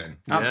keeps giving.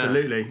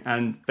 Absolutely,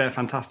 and they're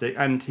fantastic.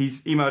 And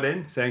he's emailed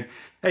in saying,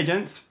 "Hey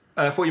gents,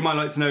 thought you might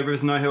like to know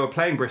Rivers and Nihil are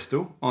playing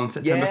Bristol on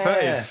September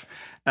Yeah.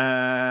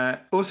 30th.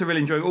 Also really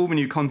enjoying all the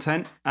new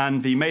content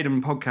and the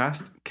Maiden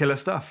podcast, killer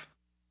stuff.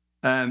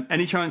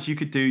 Any chance you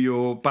could do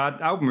your bad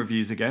album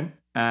reviews again?"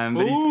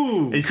 But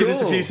he's given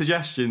us a cool. few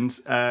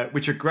suggestions,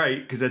 which are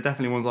great because they're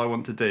definitely ones I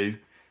want to do,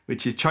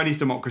 which is Chinese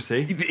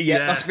Democracy,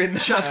 Yeah, that's been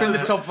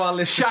the top of our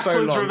list for so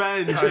Shackle's long.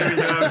 Revenge.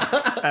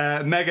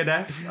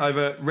 Megadeth,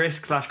 either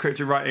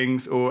Risk/Cryptic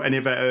Writings or any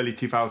of their early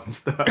 2000s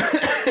stuff.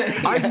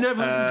 I've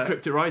never listened to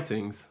Cryptic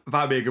Writings.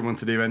 That'd be a good one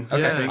to do then.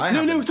 Okay, I think. I No,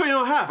 haven't. sorry,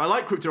 no, I have. I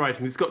like Cryptic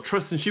Writings. It's got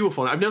Trust and She-Wolf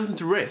on it. I've never listened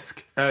to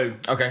Risk. Oh,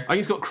 Okay. I think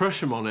it's got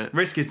Crush'em on it.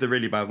 Risk is the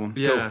really bad one.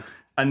 Yeah. Cool.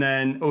 And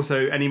then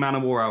also any Man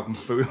of War album.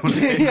 But we want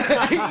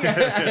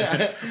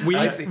to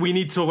We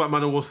need to talk about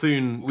Man of War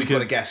soon. We've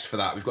got a guest for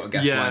that. We've got a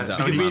guest Yeah, lined up.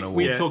 because for Man of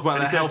we War. talk about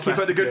And the it says health keep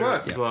up the good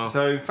work as well.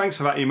 So thanks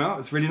for that email.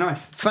 It's really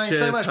nice. Thanks so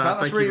Cheers, much, Pat. Pat.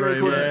 That's Thank really, you really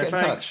very cool much. to get in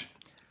Thanks. touch.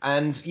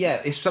 And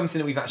yeah, it's something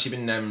that we've actually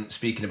been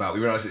speaking about. We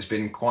realise it's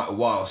been quite a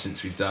while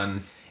since we've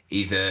done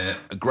either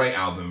a great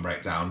album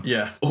breakdown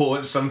Yeah.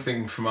 or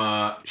something from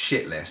our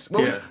shit list.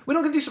 Well, Yeah. we're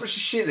not going to do so much a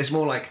shit list,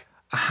 more like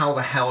how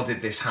the hell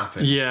did this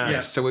happen? Yeah.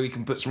 Yes, so we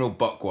can put some real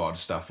buckwad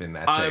stuff in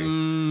there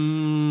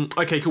too.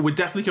 Okay, cool. We're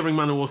definitely covering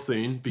Man of War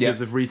soon because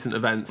Yeah. of recent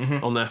events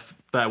on their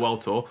farewell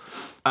tour.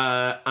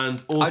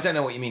 And also, I don't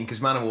know what you mean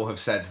because Man of War have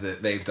said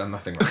that they've done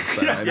nothing wrong.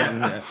 So I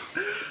mean,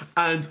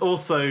 And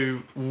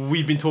also,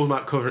 we've been talking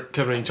about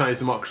covering Chinese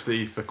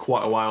democracy for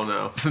quite a while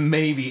now. for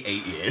maybe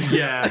 8 years.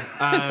 Yeah.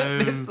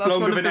 That's one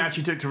Longer of than the- it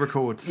actually took to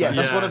record. So. Yeah,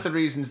 that's Yeah. one of the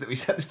reasons that we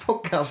set this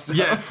podcast up.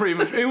 Yeah, pretty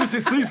much. It was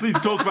exclusively to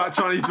talk about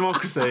Chinese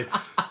democracy.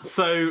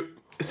 So,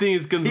 seeing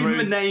as Guns N' Even the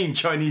Roses, name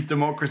Chinese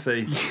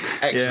Democracy.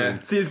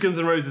 Excellent. seeing as Guns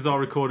N' Roses are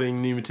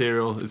recording new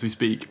material as we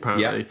speak,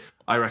 apparently, Yeah.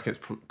 I reckon it's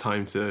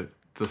time to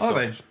dust Are off.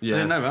 they? I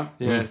didn't know that.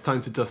 Yeah, it's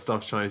time to dust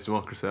off Chinese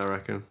democracy, I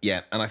reckon.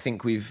 Yeah, and I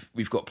think we've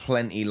got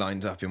plenty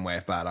lined up in way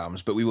of bad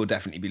albums, but we will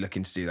definitely be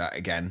looking to do that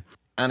again.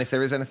 And if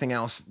there is anything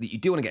else that you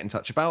do want to get in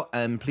touch about,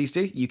 please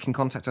do. You can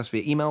contact us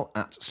via email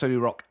at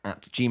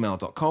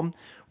slowlyrock@gmail.com.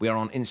 We are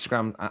on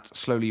Instagram at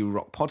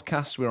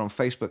slowlyrockpodcast. We're on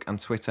Facebook and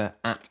Twitter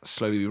at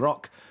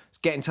slowlyrock.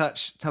 Get in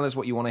touch. Tell us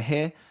what you want to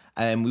hear.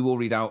 We will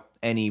read out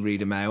any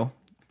reader mail.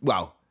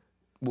 Well,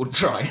 we'll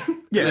try.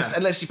 Yeah.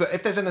 Unless you put,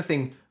 if there's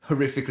anything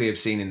horrifically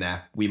obscene in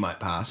there, we might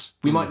pass.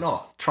 We might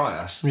not. Try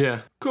us.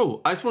 Yeah,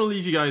 cool. I just want to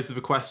leave you guys with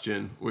a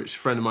question, which a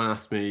friend of mine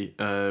asked me,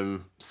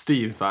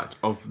 Steve, in fact,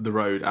 of The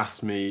Road,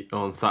 asked me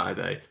on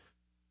Saturday.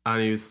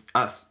 And he was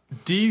asked,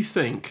 do you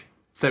think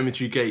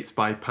Cemetery Gates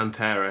by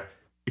Pantera,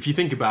 if you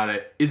think about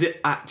it, is it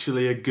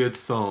actually a good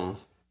song?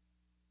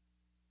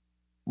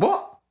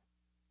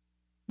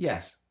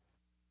 Yes.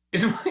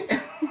 Is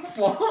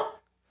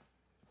what?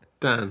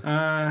 Dan.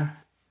 I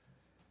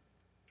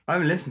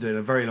haven't listened to it in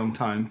a very long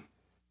time.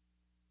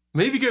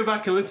 Maybe go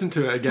back and listen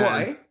to it again.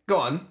 Why?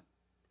 Go on.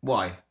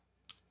 Why?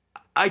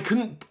 I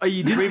couldn't.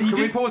 You didn't. Can we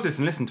did, pause this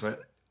and listen to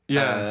it?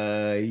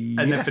 yeah.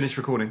 And then finish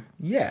recording?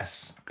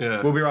 Yes.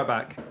 Yeah. We'll be right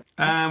back.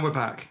 And we're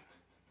back.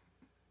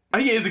 I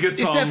think it is a good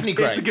song. It's definitely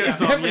great. It's a good It's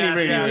song. definitely yeah,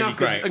 really, I'm really gonna have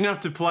great. I'm going to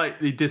have to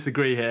politely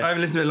disagree here. I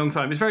haven't listened to it in a long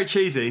time. It's very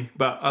cheesy,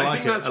 but I like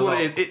think it that's a what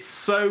lot. it is. It's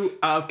so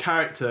out of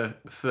character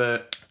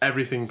for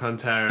everything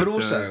Pantera. But have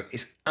also, done.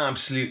 it's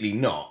absolutely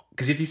not.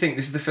 Because if you think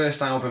this is the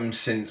first album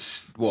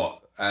since,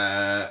 what?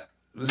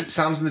 Was it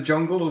Sounds in the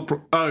Jungle? Or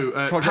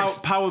Projects-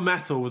 Power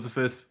Metal was the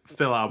first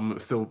Phil album.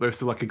 They were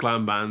still like a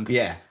glam band.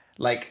 Yeah.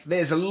 Like,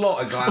 there's a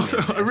lot of glam in this.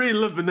 I really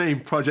love the name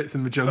Projects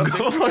in the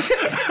Jungle.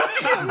 Project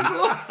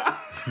Jungle.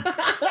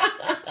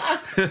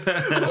 What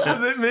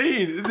does it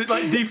mean? Is it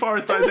like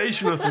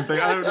deforestation or something?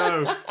 I don't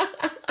know.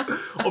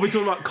 Are we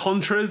talking about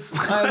Contras?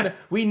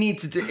 We need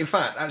to do... In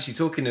fact, actually,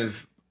 talking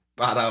of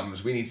bad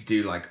albums, we need to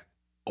do, like,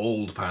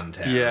 old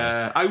Pantera.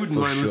 Yeah, I wouldn't For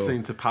mind sure.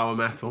 listening to Power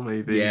Metal,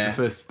 maybe. Yeah. The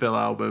first Phil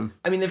album.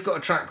 I mean, they've got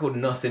a track called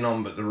Nothing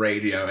On But The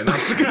Radio, and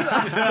that's the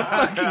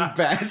fucking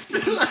best.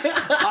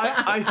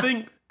 I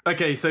think...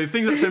 Okay, so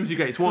things like Cemetery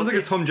Gates. Sounds like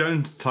a Tom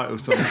Jones title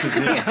song.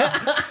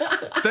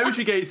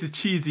 Cemetery Gates is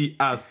cheesy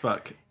as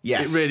fuck.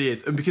 Yes. It really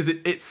is. And because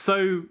it's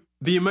so...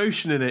 The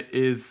emotion in it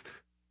is...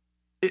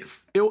 I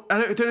don't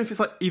know if it's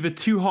like either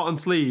too hot on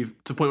sleeve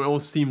to the point where it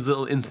also seems a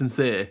little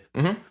insincere.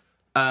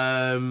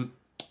 Mm-hmm.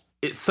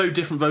 It's so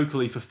different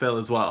vocally for Phil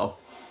as well.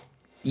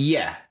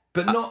 Yeah,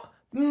 but not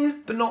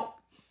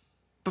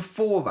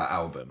before that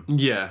album.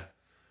 Yeah.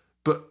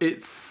 But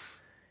it's...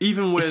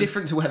 Even when... It's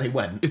different to where they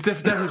went. It's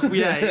different.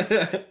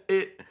 Yeah.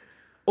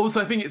 Also,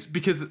 I think it's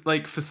because,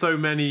 like, for so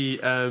many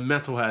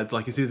metalheads,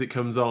 like, as soon as it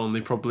comes on,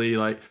 they probably,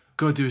 like,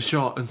 go do a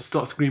shot and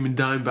start screaming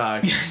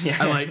Dimebag. Yeah.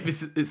 And, like,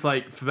 it's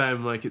like, for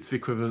them, like, it's the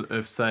equivalent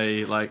of,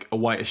 say, like, a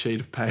whiter shade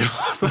of pale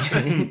or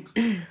something.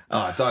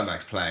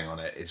 Dimebag's playing on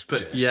it. It's But,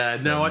 just yeah,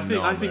 no, I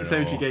think phenomenal.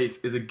 Cemetery Gates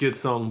is a good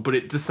song, but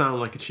it does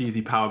sound like a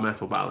cheesy power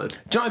metal ballad, Do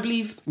you know what I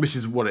believe? which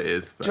is what it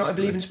is. Do you know what I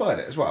believe inspired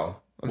it as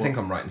well? I think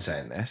I'm right in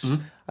saying this.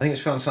 Mm-hmm. I think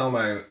it's Phil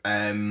Anselmo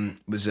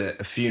was at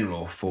a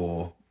funeral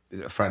for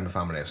a friend or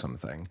family or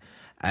something,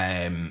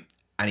 and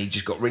he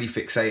just got really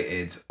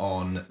fixated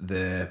on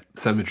the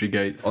Cemetery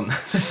Gates. on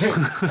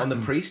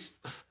the priest,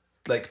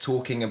 like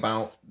talking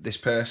about this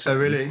person. Oh,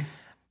 really?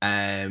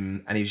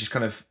 And he was just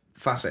kind of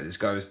fascinated. This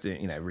guy was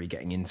doing, really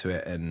getting into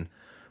it and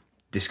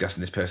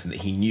discussing this person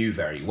that he knew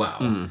very well,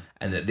 and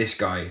that this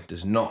guy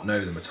does not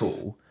know them at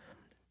all,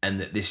 and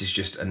that this is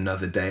just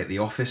another day at the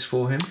office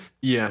for him.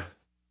 Yeah.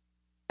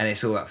 And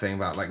it's all that thing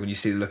about, like, when you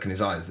see the look in his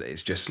eyes, that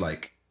it's just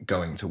like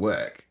going to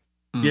work.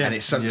 Yeah. And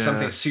it's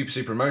something super,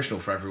 super emotional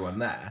for everyone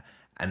there.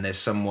 And there's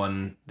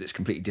someone that's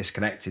completely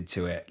disconnected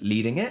to it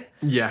leading it,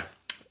 Yeah.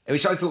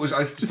 which I thought was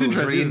interesting,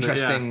 really isn't it?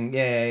 interesting.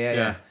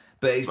 Yeah.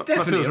 But it's That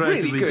definitely feels a really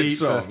relatively good deep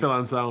song. for Phil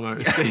Anselmo.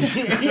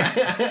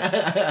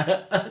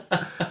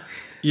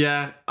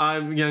 Yeah,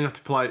 I'm going to have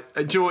to play.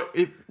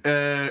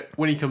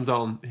 When he comes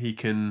on, he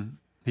can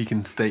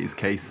state his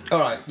case.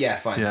 All right, yeah,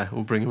 fine. Yeah,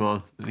 we'll bring him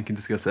on and he can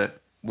discuss it.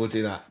 We'll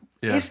do that.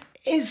 Yeah.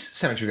 Is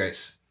Cemetery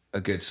Gates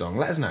a good song?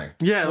 Let us know.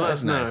 Yeah, let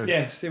us know.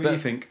 Yeah, see what you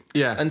think.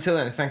 Yeah. Until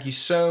then, thank you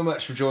so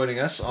much for joining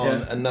us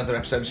on another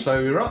episode of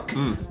Slowly Rock.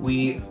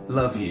 We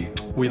love you.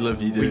 We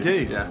love you, dude. We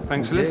do. Yeah.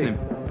 Thanks for do. listening.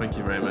 Thank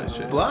you very much.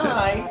 Cheers.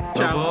 Bye.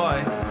 Ciao.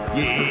 Bye.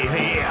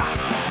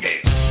 Yeah.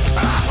 It's